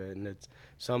addicted to it, and it's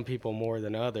some people more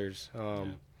than others.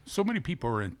 So many people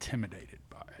are intimidated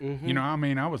by it. You know, I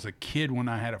mean, I was a kid when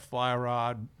I had a fly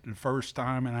rod the first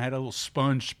time, and I had a little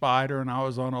sponge spider, and I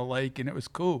was on a lake, and it was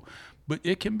cool. But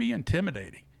it can be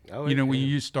intimidating. You know, when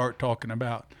you start talking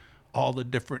about all the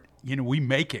different, you know, we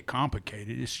make it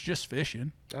complicated. It's just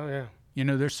fishing. Oh, yeah. You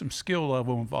know, there's some skill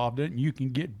level involved in it, and you can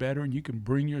get better, and you can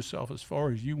bring yourself as far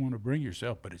as you want to bring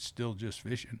yourself, but it's still just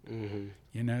fishing.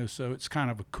 You know, so it's kind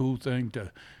of a cool thing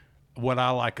what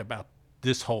I like about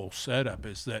this whole setup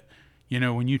is that, you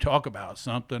know, when you talk about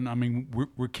something, I mean,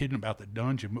 we're kidding about the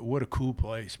dungeon, but what a cool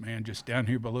place, man. Just down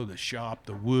here below the shop,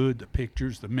 the wood, the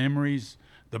pictures, the memories,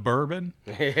 the bourbon.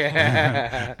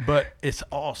 But it's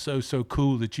also so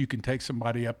cool that you can take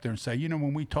somebody up there and say, you know,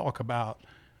 when we talk about,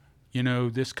 you know,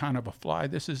 this kind of a fly,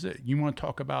 this is it. You want to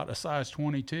talk about a size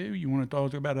 22? You want to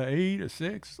talk about an 8, a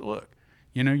 6? Look,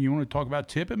 you know, you want to talk about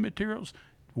tipping materials,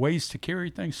 ways to carry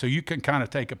things. So you can kind of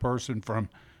take a person from,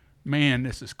 man,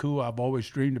 this is cool, I've always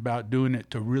dreamed about doing it,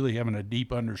 to really having a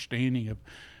deep understanding of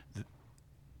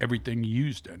everything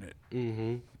used in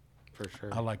it. For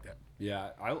sure. I like that. Yeah,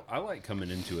 I like coming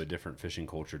into a different fishing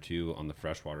culture too on the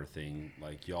freshwater thing.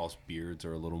 Like, y'all's beards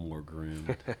are a little more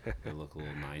groomed. They look a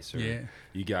little nicer. Yeah.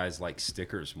 You guys like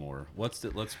stickers more. Let's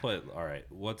play it. All right.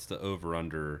 What's the over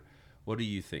under? What do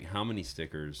you think? How many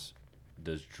stickers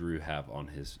does Drew have on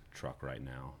his truck right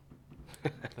now?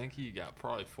 I think he got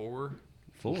probably 4.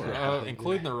 4?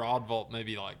 Including the rod vault,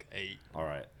 maybe like 8. All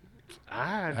right.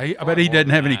 I bet he doesn't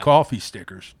have any coffee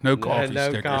stickers. No coffee no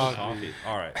stickers. coffee. Coffee.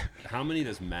 All right. How many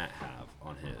does Matt have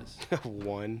on his?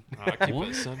 One. I keep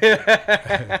it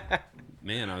simple.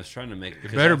 Man, I was trying to make.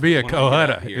 It better be a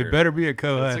Cohutta. It It better be a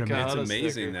Cohutta. It's a man. It's Cohutta amazing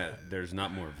sticker. that there's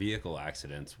not more vehicle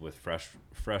accidents with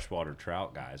freshwater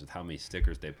trout guys with how many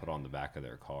stickers they put on the back of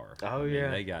their car. Oh, I mean,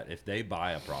 yeah. they got if they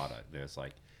buy a product, there's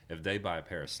like if they buy a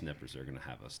pair of snippers, they're gonna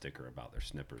have a sticker about their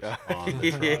snippers on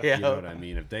the truck. Yeah. You know what I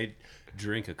mean? If they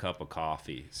drink a cup of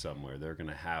coffee somewhere, they're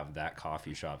gonna have that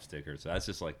coffee shop sticker. So that's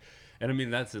just like, and I mean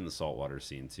that's in the saltwater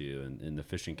scene too, and in the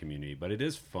fishing community. But it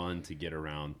is fun to get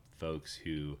around folks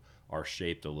who are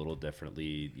shaped a little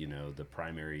differently. You know, the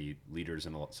primary leaders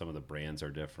in some of the brands are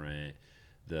different.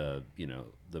 The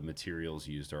materials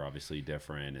used are obviously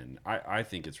different, and I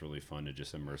think it's really fun to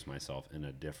just immerse myself in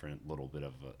a different little bit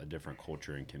of a different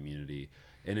culture and community,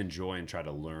 and enjoy and try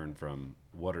to learn from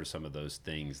what are some of those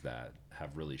things that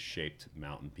have really shaped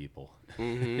mountain people.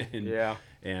 and, Yeah.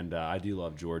 and I do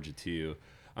love Georgia too.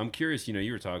 I'm curious,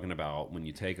 you were talking about when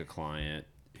you take a client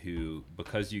who,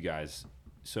 because you guys,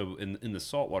 so in the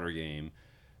saltwater game,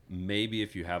 maybe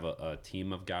if you have a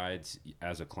team of guides,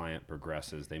 as a client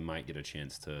progresses, they might get a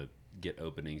chance to get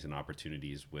openings and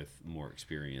opportunities with more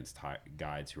experienced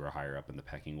guides who are higher up in the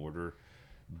pecking order.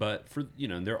 But for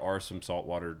there are some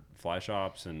saltwater fly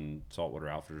shops and saltwater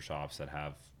outfitter shops that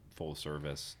have full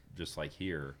service, just like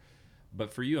here.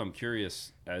 But for you, I'm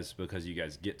curious, because you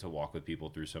guys get to walk with people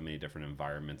through so many different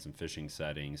environments and fishing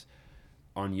settings.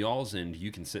 On y'all's end, you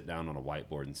can sit down on a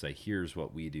whiteboard and say, here's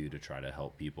what we do to try to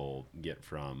help people get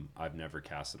from I've never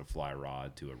casted a fly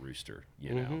rod to a rooster,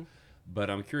 know. But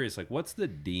I'm curious, like, what's the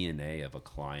DNA of a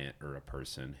client or a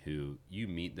person who you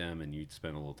meet them and you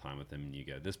spend a little time with them and you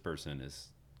go, this person is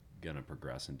going to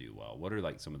progress and do well? What are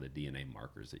like some of the DNA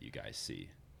markers that you guys see?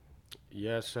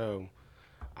 Yeah, so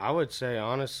I would say,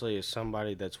 honestly, is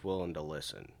somebody that's willing to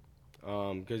listen.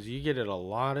 Because you get it a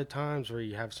lot of times where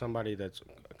you have somebody that's,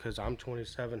 because I'm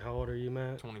 27, how old are you,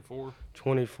 Matt? 24.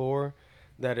 24,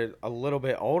 that is a little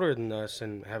bit older than us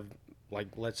and have, like,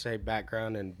 let's say,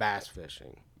 background in bass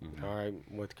fishing, all right,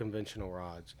 with conventional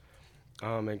rods.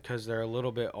 And because they're a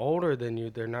little bit older than you,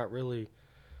 they're not really,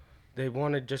 they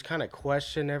want to just kind of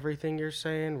question everything you're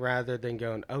saying rather than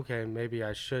going, okay, maybe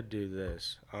I should do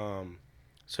this.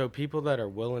 So people that are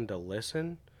willing to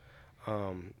listen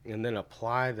and then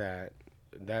apply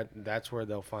that's where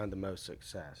they'll find the most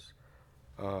success.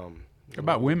 How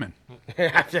about women?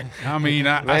 I I mean,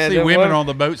 I Man, see the women one- on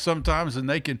the boat sometimes, and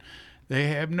they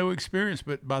have no experience,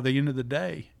 but by the end of the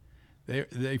day,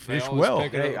 they fish always well.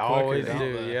 pick it They up quicker, always don't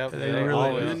do, they? yep. They They really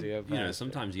always do. do.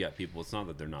 Sometimes you got people, it's not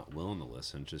that they're not willing to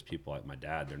listen, it's just people like my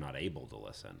dad, they're not able to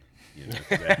listen.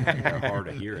 'Cause they're hard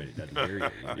to hear it. It doesn't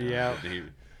hear you.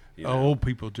 Yeah. Old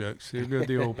people jokes. Here go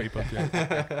the old people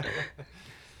jokes.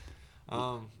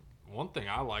 One thing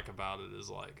I like about it is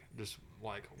like just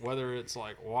like whether it's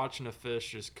like watching a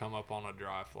fish just come up on a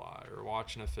dry fly or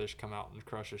watching a fish come out and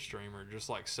crush a streamer, just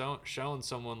like showing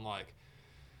someone like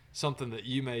something that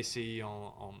you may see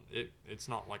on it. It's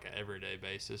not like an everyday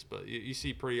basis, but you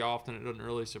see pretty often. It doesn't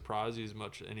really surprise you as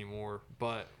much anymore.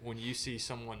 But when you see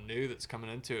someone new that's coming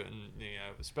into it, and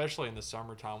especially in the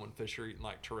summertime when fish are eating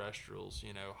like terrestrials,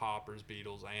 hoppers,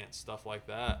 beetles, ants, stuff like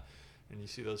that. And you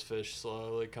see those fish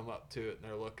slowly come up to it, and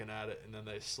they're looking at it, and then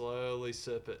they slowly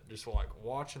sip it, just like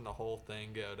watching the whole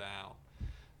thing go down.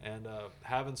 And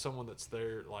having someone that's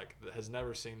there, like, that has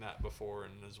never seen that before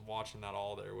and is watching that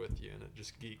all there with you, and it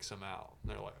just geeks them out.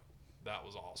 And they're like, that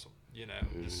was awesome.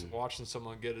 Just watching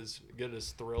someone get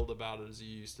as thrilled about it as you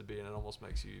used to be, and it almost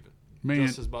makes you even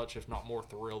just as much, if not more,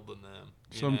 thrilled than them.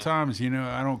 Sometimes,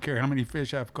 I don't care how many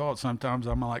fish I've caught. Sometimes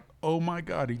I'm like, oh my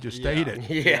God, he just ate it.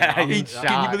 Yeah, Can you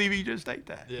shocked. believe he just ate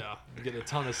that? Yeah, you get a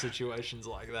ton of situations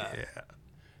like that. Yeah.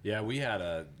 Yeah, we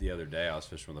had the other day I was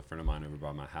fishing with a friend of mine over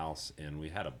by my house, and we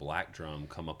had a black drum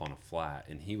come up on a flat,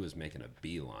 and he was making a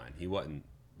beeline. He wasn't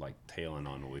like tailing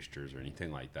on oysters or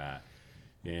anything like that.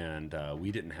 And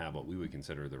we didn't have what we would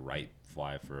consider the right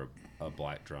fly for a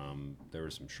black drum. There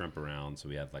was some shrimp around, so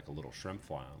we had like a little shrimp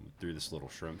fly on. We threw this little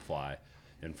shrimp fly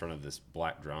in front of this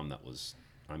black drum that was,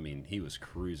 he was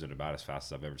cruising about as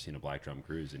fast as I've ever seen a black drum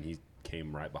cruise, and he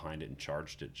came right behind it and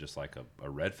charged it just like a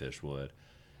redfish would.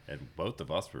 And both of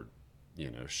us were,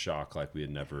 shocked, like we had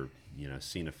never,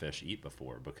 seen a fish eat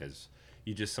before, because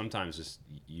you just sometimes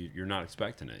you're not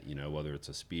expecting it, whether it's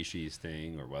a species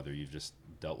thing or whether you've just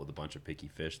dealt with a bunch of picky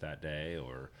fish that day,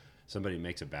 or somebody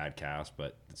makes a bad cast,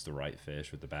 but it's the right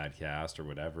fish with the bad cast or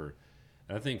whatever.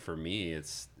 And I think for me,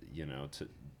 it's, to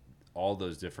all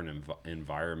those different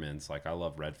environments. Like I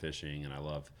love red fishing and I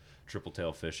love triple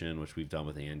tail fishing, which we've done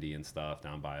with Andy and stuff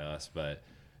down by us, but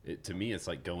to me, it's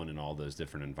like going in all those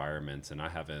different environments. And I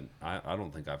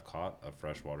don't think I've caught a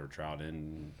freshwater trout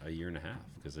in a year and a half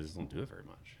because I just don't do it very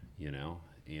much,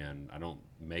 and I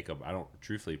don't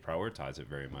truthfully prioritize it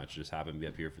very much. Just happen to be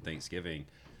up here for Thanksgiving.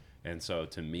 And so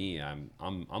to me, I'm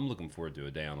looking forward to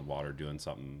a day on the water doing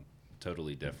something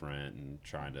totally different and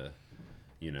trying to,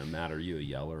 Matt, are you a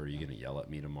yeller? Are you going to yell at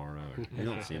me tomorrow? Or, you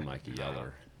don't seem like a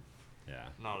yeller. Yeah.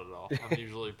 Not at all. I'm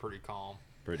usually pretty calm.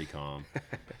 Pretty calm.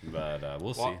 But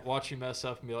we'll see. Watch you mess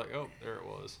up and be like, oh, there it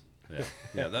was.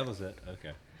 Yeah, that was it.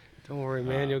 Okay. Don't worry,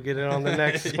 man. You'll get it on the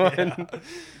next one.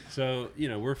 So,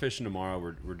 we're fishing tomorrow.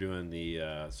 We're doing the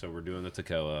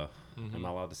Toccoa. Am I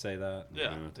allowed to say that? Yeah.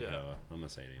 I'm going to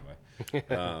say it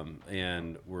anyway.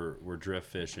 And we're drift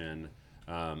fishing.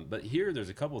 But here, there's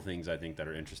a couple of things I think that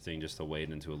are interesting just to wade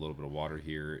into a little bit of water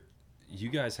here. You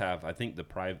guys have, I think the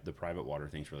private water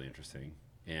thing's really interesting.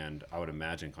 And I would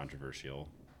imagine controversial.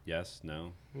 Yes?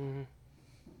 No? Mm-hmm.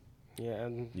 Yeah.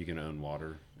 You can own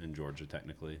water in Georgia,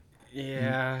 technically.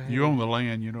 Yeah. You own the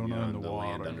land, you don't own the water.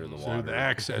 Land under the so water. the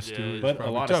access to it is But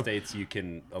probably a lot tough.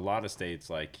 of states,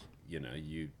 like,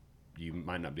 you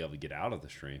might not be able to get out of the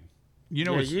stream.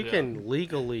 You can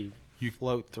legally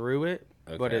float through it,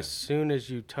 but Okay. as soon as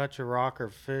you touch a rock or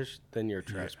fish, then you're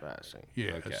trespassing.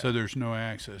 Yeah, Okay. so there's no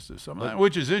access to some of that,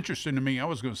 which is interesting to me. I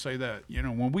was going to say that,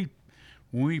 when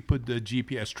we put the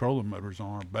GPS trolling motors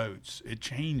on our boats, it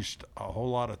changed a whole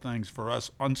lot of things for us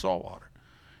on saltwater.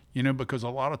 Because a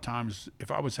lot of times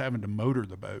if I was having to motor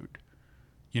the boat,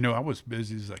 I was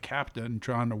busy as a captain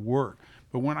trying to work.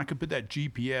 But when I could put that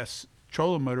GPS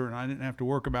trolling motor and I didn't have to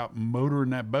work about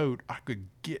motoring that boat, I could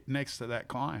get next to that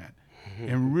client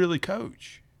and really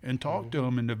coach and talk to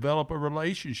them and develop a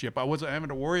relationship. I wasn't having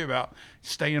to worry about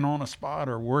staying on a spot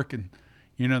or working,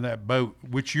 that boat,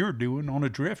 which you're doing on a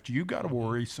drift. You got to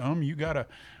worry some. You got to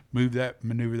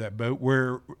maneuver that boat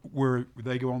where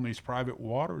they go on these private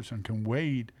waters and can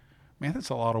wade. Man, that's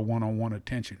a lot of one-on-one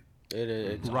attention.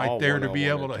 It's right all there to be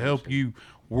one-on-one able to help attention. you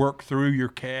work through your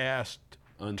cast,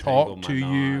 Untangle talk my to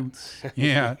you, knots,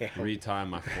 yeah, retie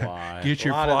my fly, get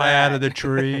your lot of fly out of that. the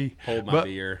tree. hold my But-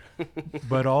 beer.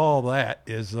 But all that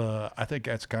is, I think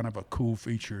that's kind of a cool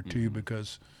feature too,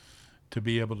 because to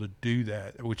be able to do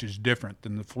that, which is different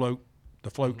than the float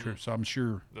trips, I'm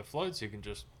sure. The floats, you can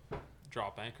just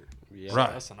drop anchor. Yeah. So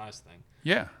Right. That's a nice thing.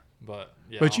 Yeah. But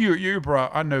But you're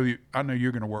I know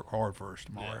you're going to work hard for us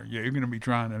tomorrow. Yeah, you're going to be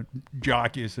trying to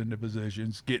jockey us into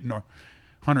positions, getting our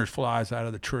hunters' flies out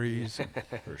of the trees.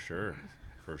 For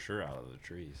sure out of the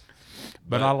trees.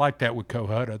 But I like that with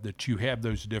Cohutta, that you have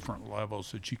those different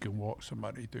levels that you can walk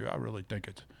somebody through. I really think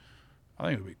I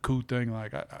think it would be a cool thing.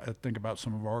 Like I think about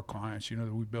some of our clients,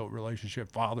 that we built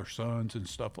relationship, father, sons, and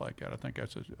stuff like that. I think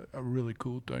that's a really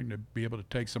cool thing to be able to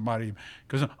take somebody,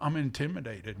 because I'm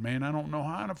intimidated, man. I don't know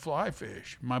how to fly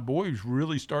fish. My boy's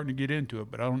really starting to get into it,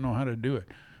 but I don't know how to do it.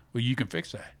 Well, you can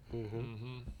fix that.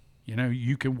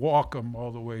 You can walk them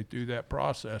all the way through that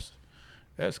process.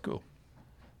 That's cool.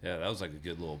 Yeah, that was like a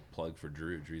good little plug for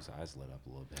Drew. Drew's eyes lit up a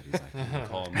little bit. He's like, you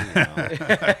call me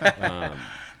now.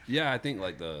 Yeah, I think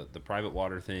like the private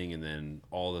water thing, and then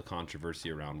all the controversy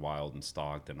around wild and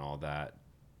stocked and all that.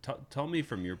 Tell me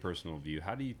from your personal view,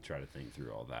 how do you try to think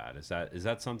through all that? Is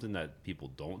that something that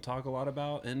people don't talk a lot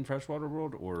about in freshwater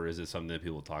world, or is it something that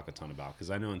people talk a ton about?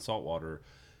 Because I know in saltwater,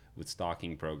 with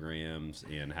stocking programs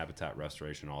and habitat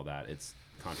restoration, all that, it's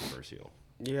controversial.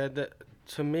 Yeah,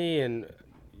 to me, and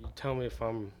you tell me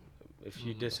if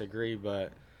you disagree,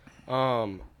 but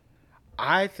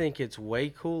I think it's way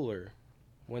cooler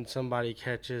when somebody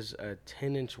catches a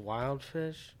 10-inch wild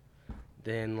fish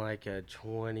than like a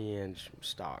 20-inch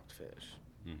stocked fish,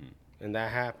 and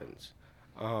that happens.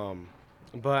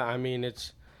 But I mean,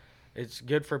 it's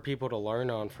good for people to learn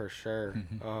on for sure.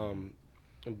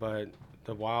 But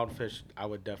the wild fish, I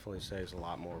would definitely say, is a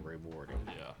lot more rewarding.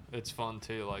 Yeah, it's fun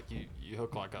too. Like you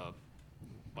hook like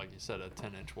you said, a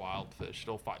 10-inch wild fish.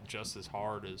 It'll fight just as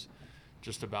hard as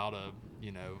just about a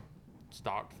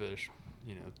stocked fish,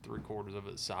 3/4 of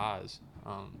its size.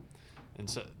 And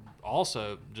so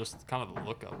also just kind of the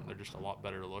look of them, they're just a lot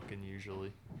better looking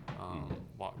usually. A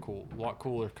lot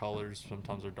cooler colors.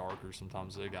 Sometimes they're darker.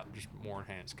 Sometimes they got just more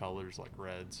enhanced colors like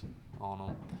reds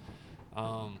on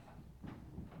them.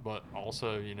 But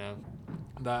also,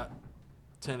 that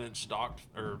 10-inch stocked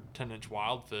or 10-inch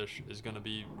wild fish is going to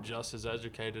be just as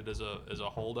educated as a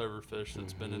holdover fish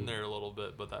that's been in there a little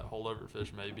bit, but that holdover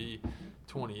fish may be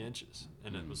 20 inches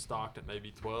and it was stocked at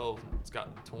maybe 12. It's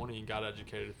gotten to 20 and got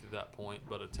educated through that point,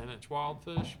 but a 10-inch wild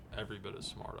fish, every bit as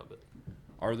smart of it.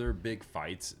 Are there big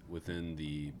fights within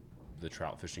the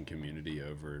trout fishing community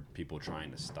over people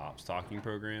trying to stop stocking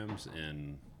programs?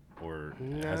 And or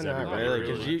No, has not everybody really,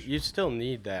 because you still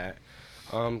need that.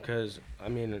 Because I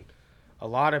mean, a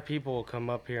lot of people come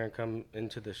up here and come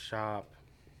into the shop,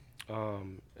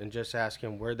 and just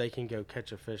asking where they can go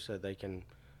catch a fish that they can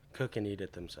cook and eat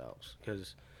it themselves.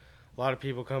 Because a lot of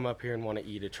people come up here and want to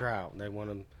eat a trout. They want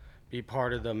to be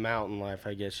part of the mountain life,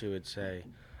 I guess you would say.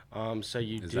 So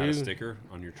you Is do. that a sticker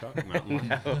on your truck? Mountain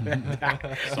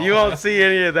Life? You won't see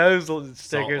any of those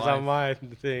stickers Life. on my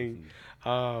thing.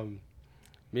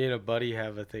 Me and a buddy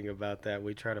have a thing about that.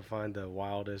 We try to find the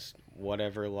wildest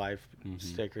whatever life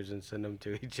stickers and send them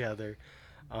to each other.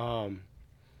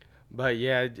 But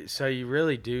yeah, so you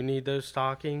really do need those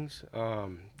stockings,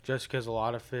 just because a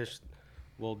lot of fish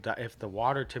will die. If the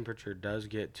water temperature does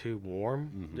get too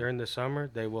warm during the summer,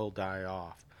 they will die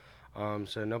off.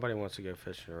 So nobody wants to go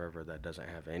fishing a river that doesn't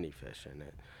have any fish in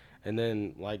it. And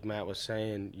then, like Matt was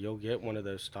saying, you'll get one of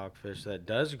those stockfish that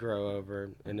does grow over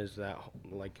and is that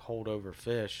like holdover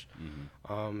fish,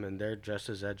 and they're just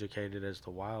as educated as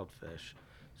the wild fish.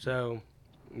 So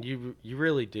you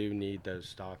really do need those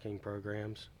stocking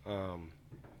programs,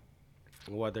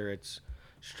 whether it's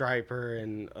striper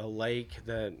in a lake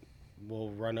that will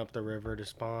run up the river to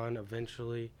spawn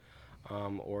eventually,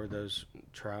 or those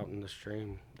trout in the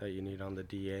stream that you need on the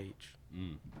DH.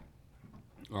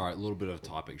 All right, a little bit of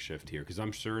topic shift here, because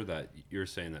I'm sure that you're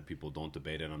saying that people don't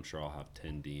debate it. I'm sure I'll have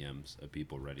 10 DMs of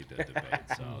people ready to debate.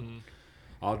 So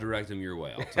I'll direct them your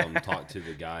way. I'll tell them to talk to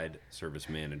the guide service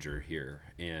manager here.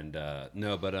 And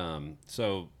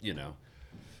so, you know,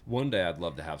 one day I'd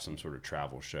love to have some sort of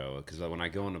travel show, because when I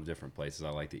go into different places, I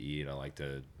like to eat. I like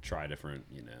to try different,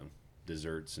 you know,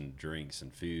 desserts and drinks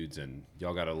and foods, and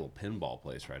y'all got a little pinball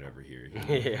place right over here. You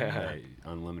know? Yeah.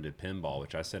 Unlimited pinball,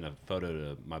 which I sent a photo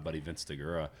to my buddy Vince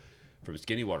DeGura from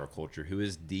Skinny Water Culture, who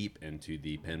is deep into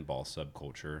the pinball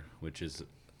subculture, which is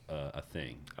a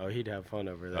thing. Oh, he'd have fun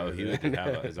over there. Oh, he would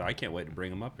have. I can't wait to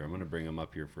bring him up here. I'm going to bring him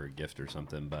up here for a gift or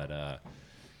something. But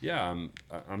yeah,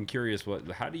 I'm curious.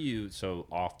 How do you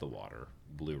off the water,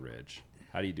 Blue Ridge?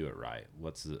 How do you do it right?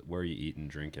 Where are you eating,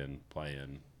 drinking,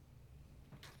 playing?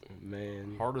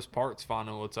 Man, Hardest part's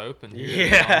finding what's open here,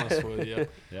 Yeah. to be honest with you.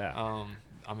 Yeah.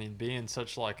 I mean, being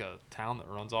such like a town that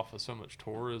runs off of so much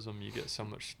tourism, you get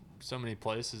so many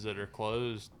places that are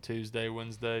closed Tuesday,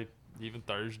 Wednesday, even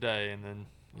Thursday, and then,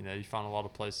 you know, you find a lot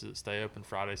of places that stay open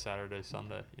Friday, Saturday,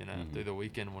 Sunday, you know, through the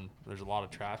weekend when there's a lot of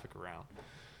traffic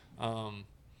around.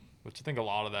 Which I think a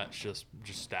lot of that's just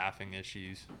staffing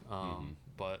issues.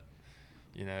 But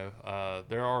you know,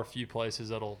 there are a few places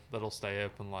that'll stay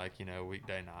open, like, you know,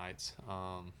 weekday nights.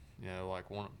 You know, like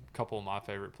a couple of my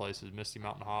favorite places, Misty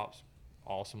Mountain Hops,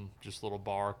 awesome, just a little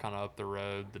bar kind of up the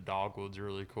road. The Dogwood's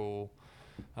really cool.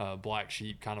 Black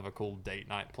Sheep, kind of a cool date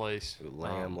night place.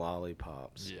 lamb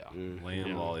lollipops. Yeah.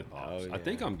 Lamb lollipops. Oh, I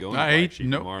think yeah. I'm going to I Black ate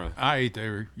Sheep tomorrow. I ate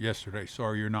there yesterday.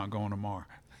 Sorry, you're not going tomorrow.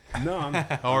 No,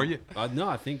 How are you? no,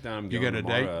 I think that I'm You going got a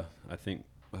date? tomorrow.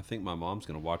 I think my mom's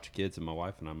going to watch the kids, and my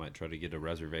wife and I might try to get a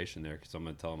reservation there, because I'm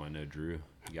going to tell them I know Drew,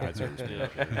 guide service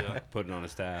manager, put it on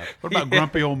his tab. What about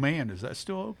Grumpy Old Man? Is that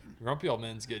still open? Grumpy Old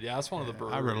Man's good. Yeah, that's one of the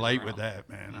breweries I relate around. with that,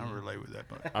 man. I relate with that.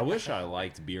 But I wish I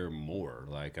liked beer more.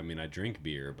 Like, I mean, I drink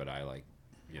beer, but I like,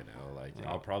 you know, like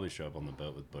I'll probably show up on the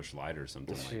boat with Busch Light or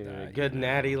something like that. Good you know?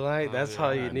 natty light. That's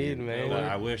all you I need, mean, man. but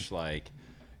I wish, like,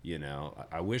 you know,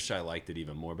 I wish I liked it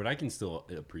even more, but I can still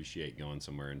appreciate going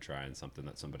somewhere and trying something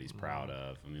that somebody's proud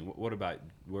of. I mean, what about,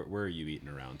 where are you eating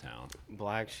around town?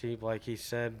 Black Sheep, like he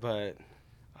said, but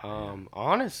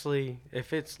honestly,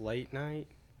 if it's late night,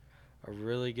 a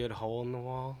really good hole in the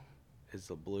wall is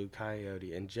the Blue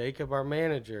Coyote. And Jacob, our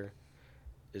manager,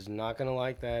 is not going to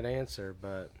like that answer,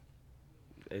 but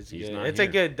it's He's good. not It's here.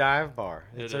 a good dive bar.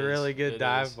 It's It a is. really good It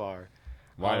dive is. bar.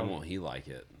 Why won't he like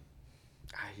it?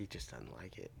 He just doesn't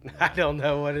like it. I don't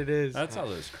know what it is. That's how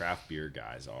those craft beer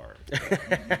guys are.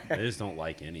 They just don't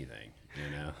like anything, you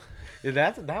know?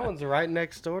 That one's right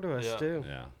next door to us, Yeah. too.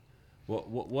 Yeah.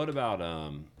 What about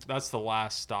That's the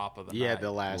last stop of the Yeah, night.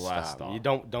 the last last stop. stop. You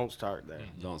don't start there.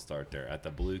 don't start there at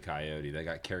the Blue Coyote? They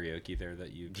got karaoke there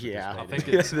that you Yeah. I participate think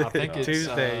in? it's. I think it's.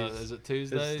 Tuesdays. Is it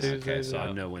Tuesdays? Okay, so I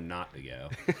Yeah. know when not to go.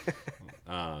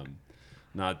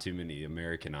 Not too many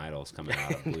American Idols coming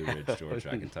out of Blue Ridge,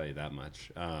 Georgia. I can tell you that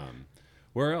much.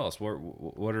 Where else?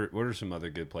 What are some other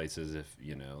good places? If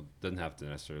you know, doesn't have to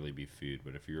necessarily be food,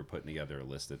 but if you were putting together a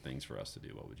list of things for us to do,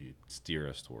 what would you steer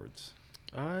us towards?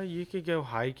 You could go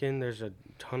hiking. There's a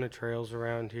ton of trails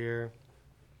around here.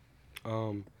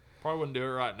 Probably wouldn't do it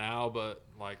right now, but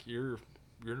like you're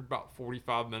about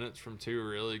 45 minutes from two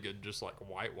really good, just like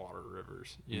whitewater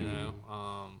rivers. You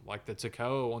know, like the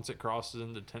Toccoa. Once it crosses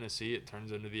into Tennessee, it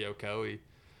turns into the Ocoee.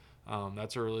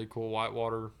 That's a really cool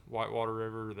whitewater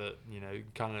river that, you know, you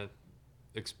kind of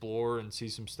explore and see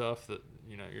some stuff that,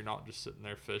 you know, you're not just sitting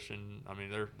there fishing. I mean,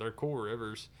 they're cool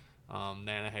rivers.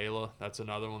 Nantahala, that's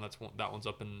another one. That one's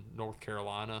up in North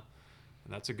Carolina,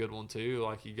 and that's a good one too.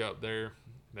 Like, you go up there,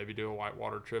 maybe do a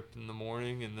whitewater trip in the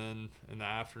morning, and then in the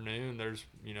afternoon there's,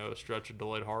 you know, a stretch of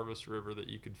delayed harvest river that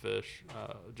you could fish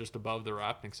just above the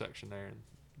rafting section there, and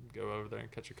go over there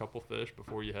and catch a couple fish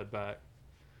before you head back.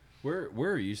 Where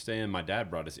are you staying? My dad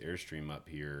brought his Airstream up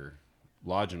here.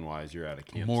 Lodging wise, you're at a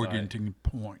campsite. Morganton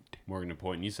Point. Morganton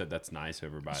Point. And you said that's nice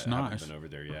over by. It's I nice. haven't been over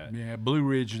there yet. Yeah, Blue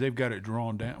Ridge, they've got it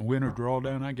drawn down, winter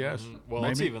drawdown, I guess. Well,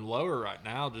 Maybe. it's even lower right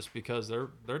now just because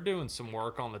they're doing some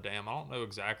work on the dam. I don't know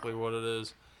exactly what it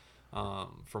is.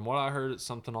 From what I heard, it's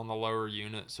something on the lower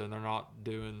unit, so they're not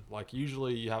doing, like,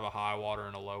 usually you have a high water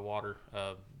and a low water.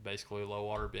 Basically, low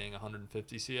water being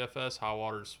 150 CFS, high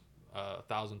water's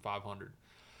 1,500.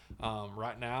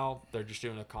 Right now, they're just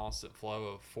doing a constant flow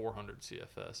of 400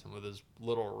 CFS, and with as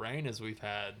little rain as we've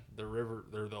had, the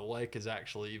lake is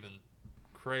actually even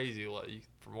crazy. Like,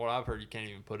 from what I've heard, you can't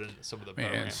even put in some of the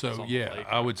boat ramps so on the yeah, lake.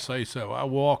 I would say so. I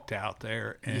walked out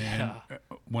there, and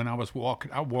when I was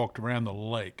walking, I walked around the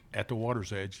lake at the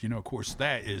water's edge. You know, of course,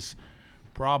 that is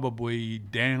probably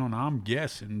down, I'm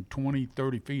guessing 20,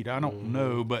 30 feet. I don't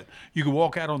know, but you could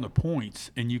walk out on the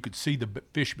points and you could see the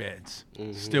fish beds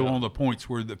still on the points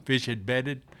where the fish had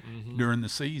bedded during the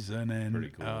season. And Pretty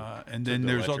cool. And then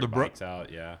there's all the bikes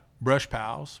out, yeah. brush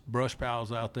piles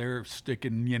out there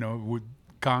sticking, you know, with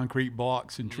concrete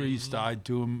blocks and trees tied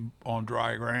to them on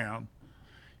dry ground.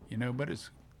 You know, but it's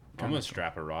I'm gonna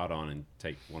strap a rod on and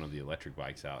take one of the electric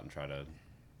bikes out and try to.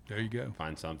 There you go.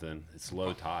 Find something. It's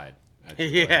low tide.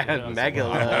 Yeah, mega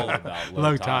low.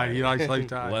 Low tide. He likes low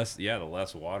tide. The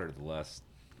less water, the less.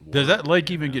 Does that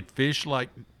lake even get fish like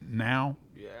now?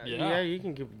 Yeah, you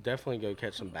can definitely go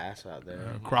catch some bass out there.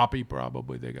 Crappie,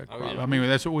 probably. They got crappie. yeah. I mean,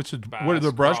 that's what are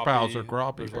the brush piles are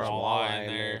crappie. There's walleye in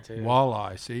there too.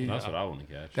 Walleye, see? That's what I want to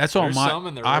catch. That's on There's some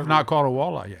in the I've river. not caught a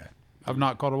walleye yet. I've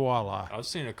not caught a walleye. I've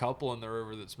seen a couple in the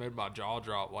river that's made my jaw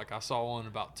drop. Like, I saw one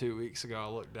about 2 weeks ago. I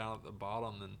looked down at the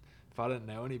bottom, and if I didn't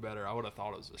know any better, I would have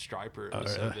thought it was a striper. It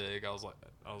was so big. I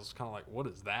was kind of like, what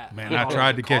is that? Man, I I thought it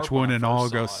tried was to a catch carp when one I in first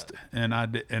saw August, it. and I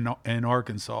did in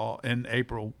Arkansas in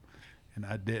April, and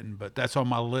I didn't. But that's on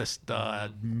my list.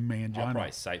 Man, I'll John.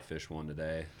 probably sight fish one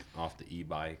today off the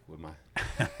e-bike with my.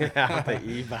 The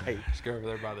e-bike. Just go over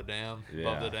there by the dam,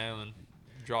 above the dam, and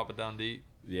drop it down deep.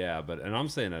 Yeah, and I'm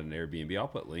staying at an Airbnb. I'll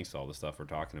put links to all the stuff we're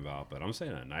talking about, but I'm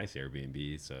staying at a nice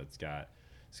Airbnb, so it's got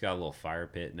a little fire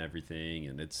pit and everything,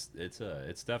 and it's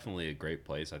definitely a great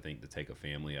place, I think, to take a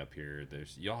family up here.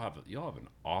 Y'all have an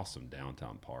awesome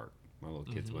downtown park. My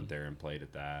little kids went there and played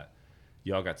at that.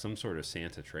 Y'all got some sort of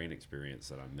Santa train experience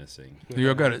that I'm missing.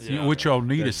 Y'all got it. Yeah. What y'all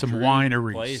need is some Drew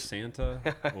wineries. Play Santa,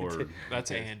 or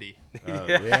That's Andy.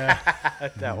 yeah.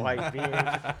 That white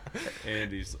beard.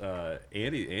 Andy's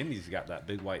got that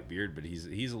big white beard, but he's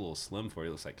a little slim for you.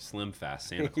 He looks like Slim Fast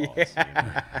Santa Claus, you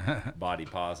know? Body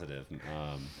positive.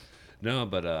 No,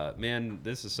 but man,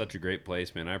 this is such a great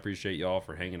place, man. I appreciate y'all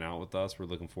for hanging out with us. We're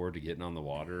looking forward to getting on the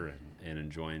water and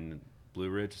enjoying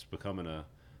Blue Ridge. It's becoming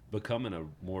a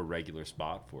more regular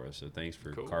spot for us. So thanks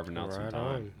for carving out some Right time.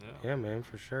 on. Yeah, man,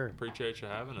 for sure. Appreciate you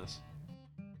having us.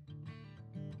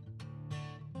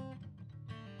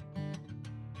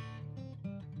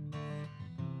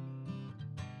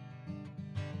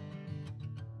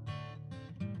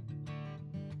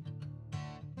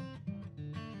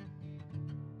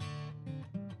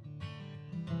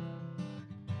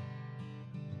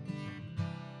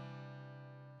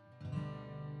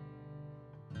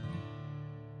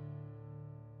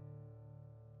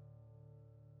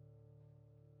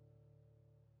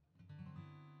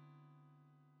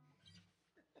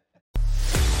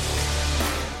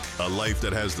 A life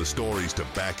that has the stories to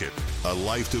back it. A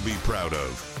life to be proud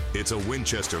of. It's a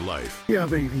Winchester life. Yeah,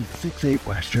 baby. 6-8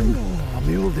 Western. Oh,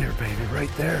 mule deer, baby, right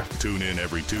there. Tune in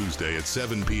every Tuesday at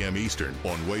 7 p.m. Eastern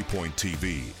on Waypoint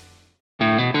TV.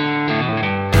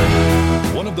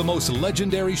 One of the most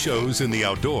legendary shows in the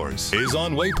outdoors is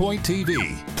on Waypoint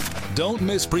TV. Don't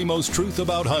miss Primo's Truth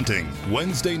About Hunting,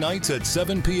 Wednesday nights at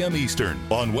 7 p.m. Eastern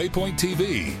on Waypoint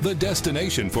TV, the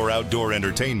destination for outdoor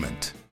entertainment.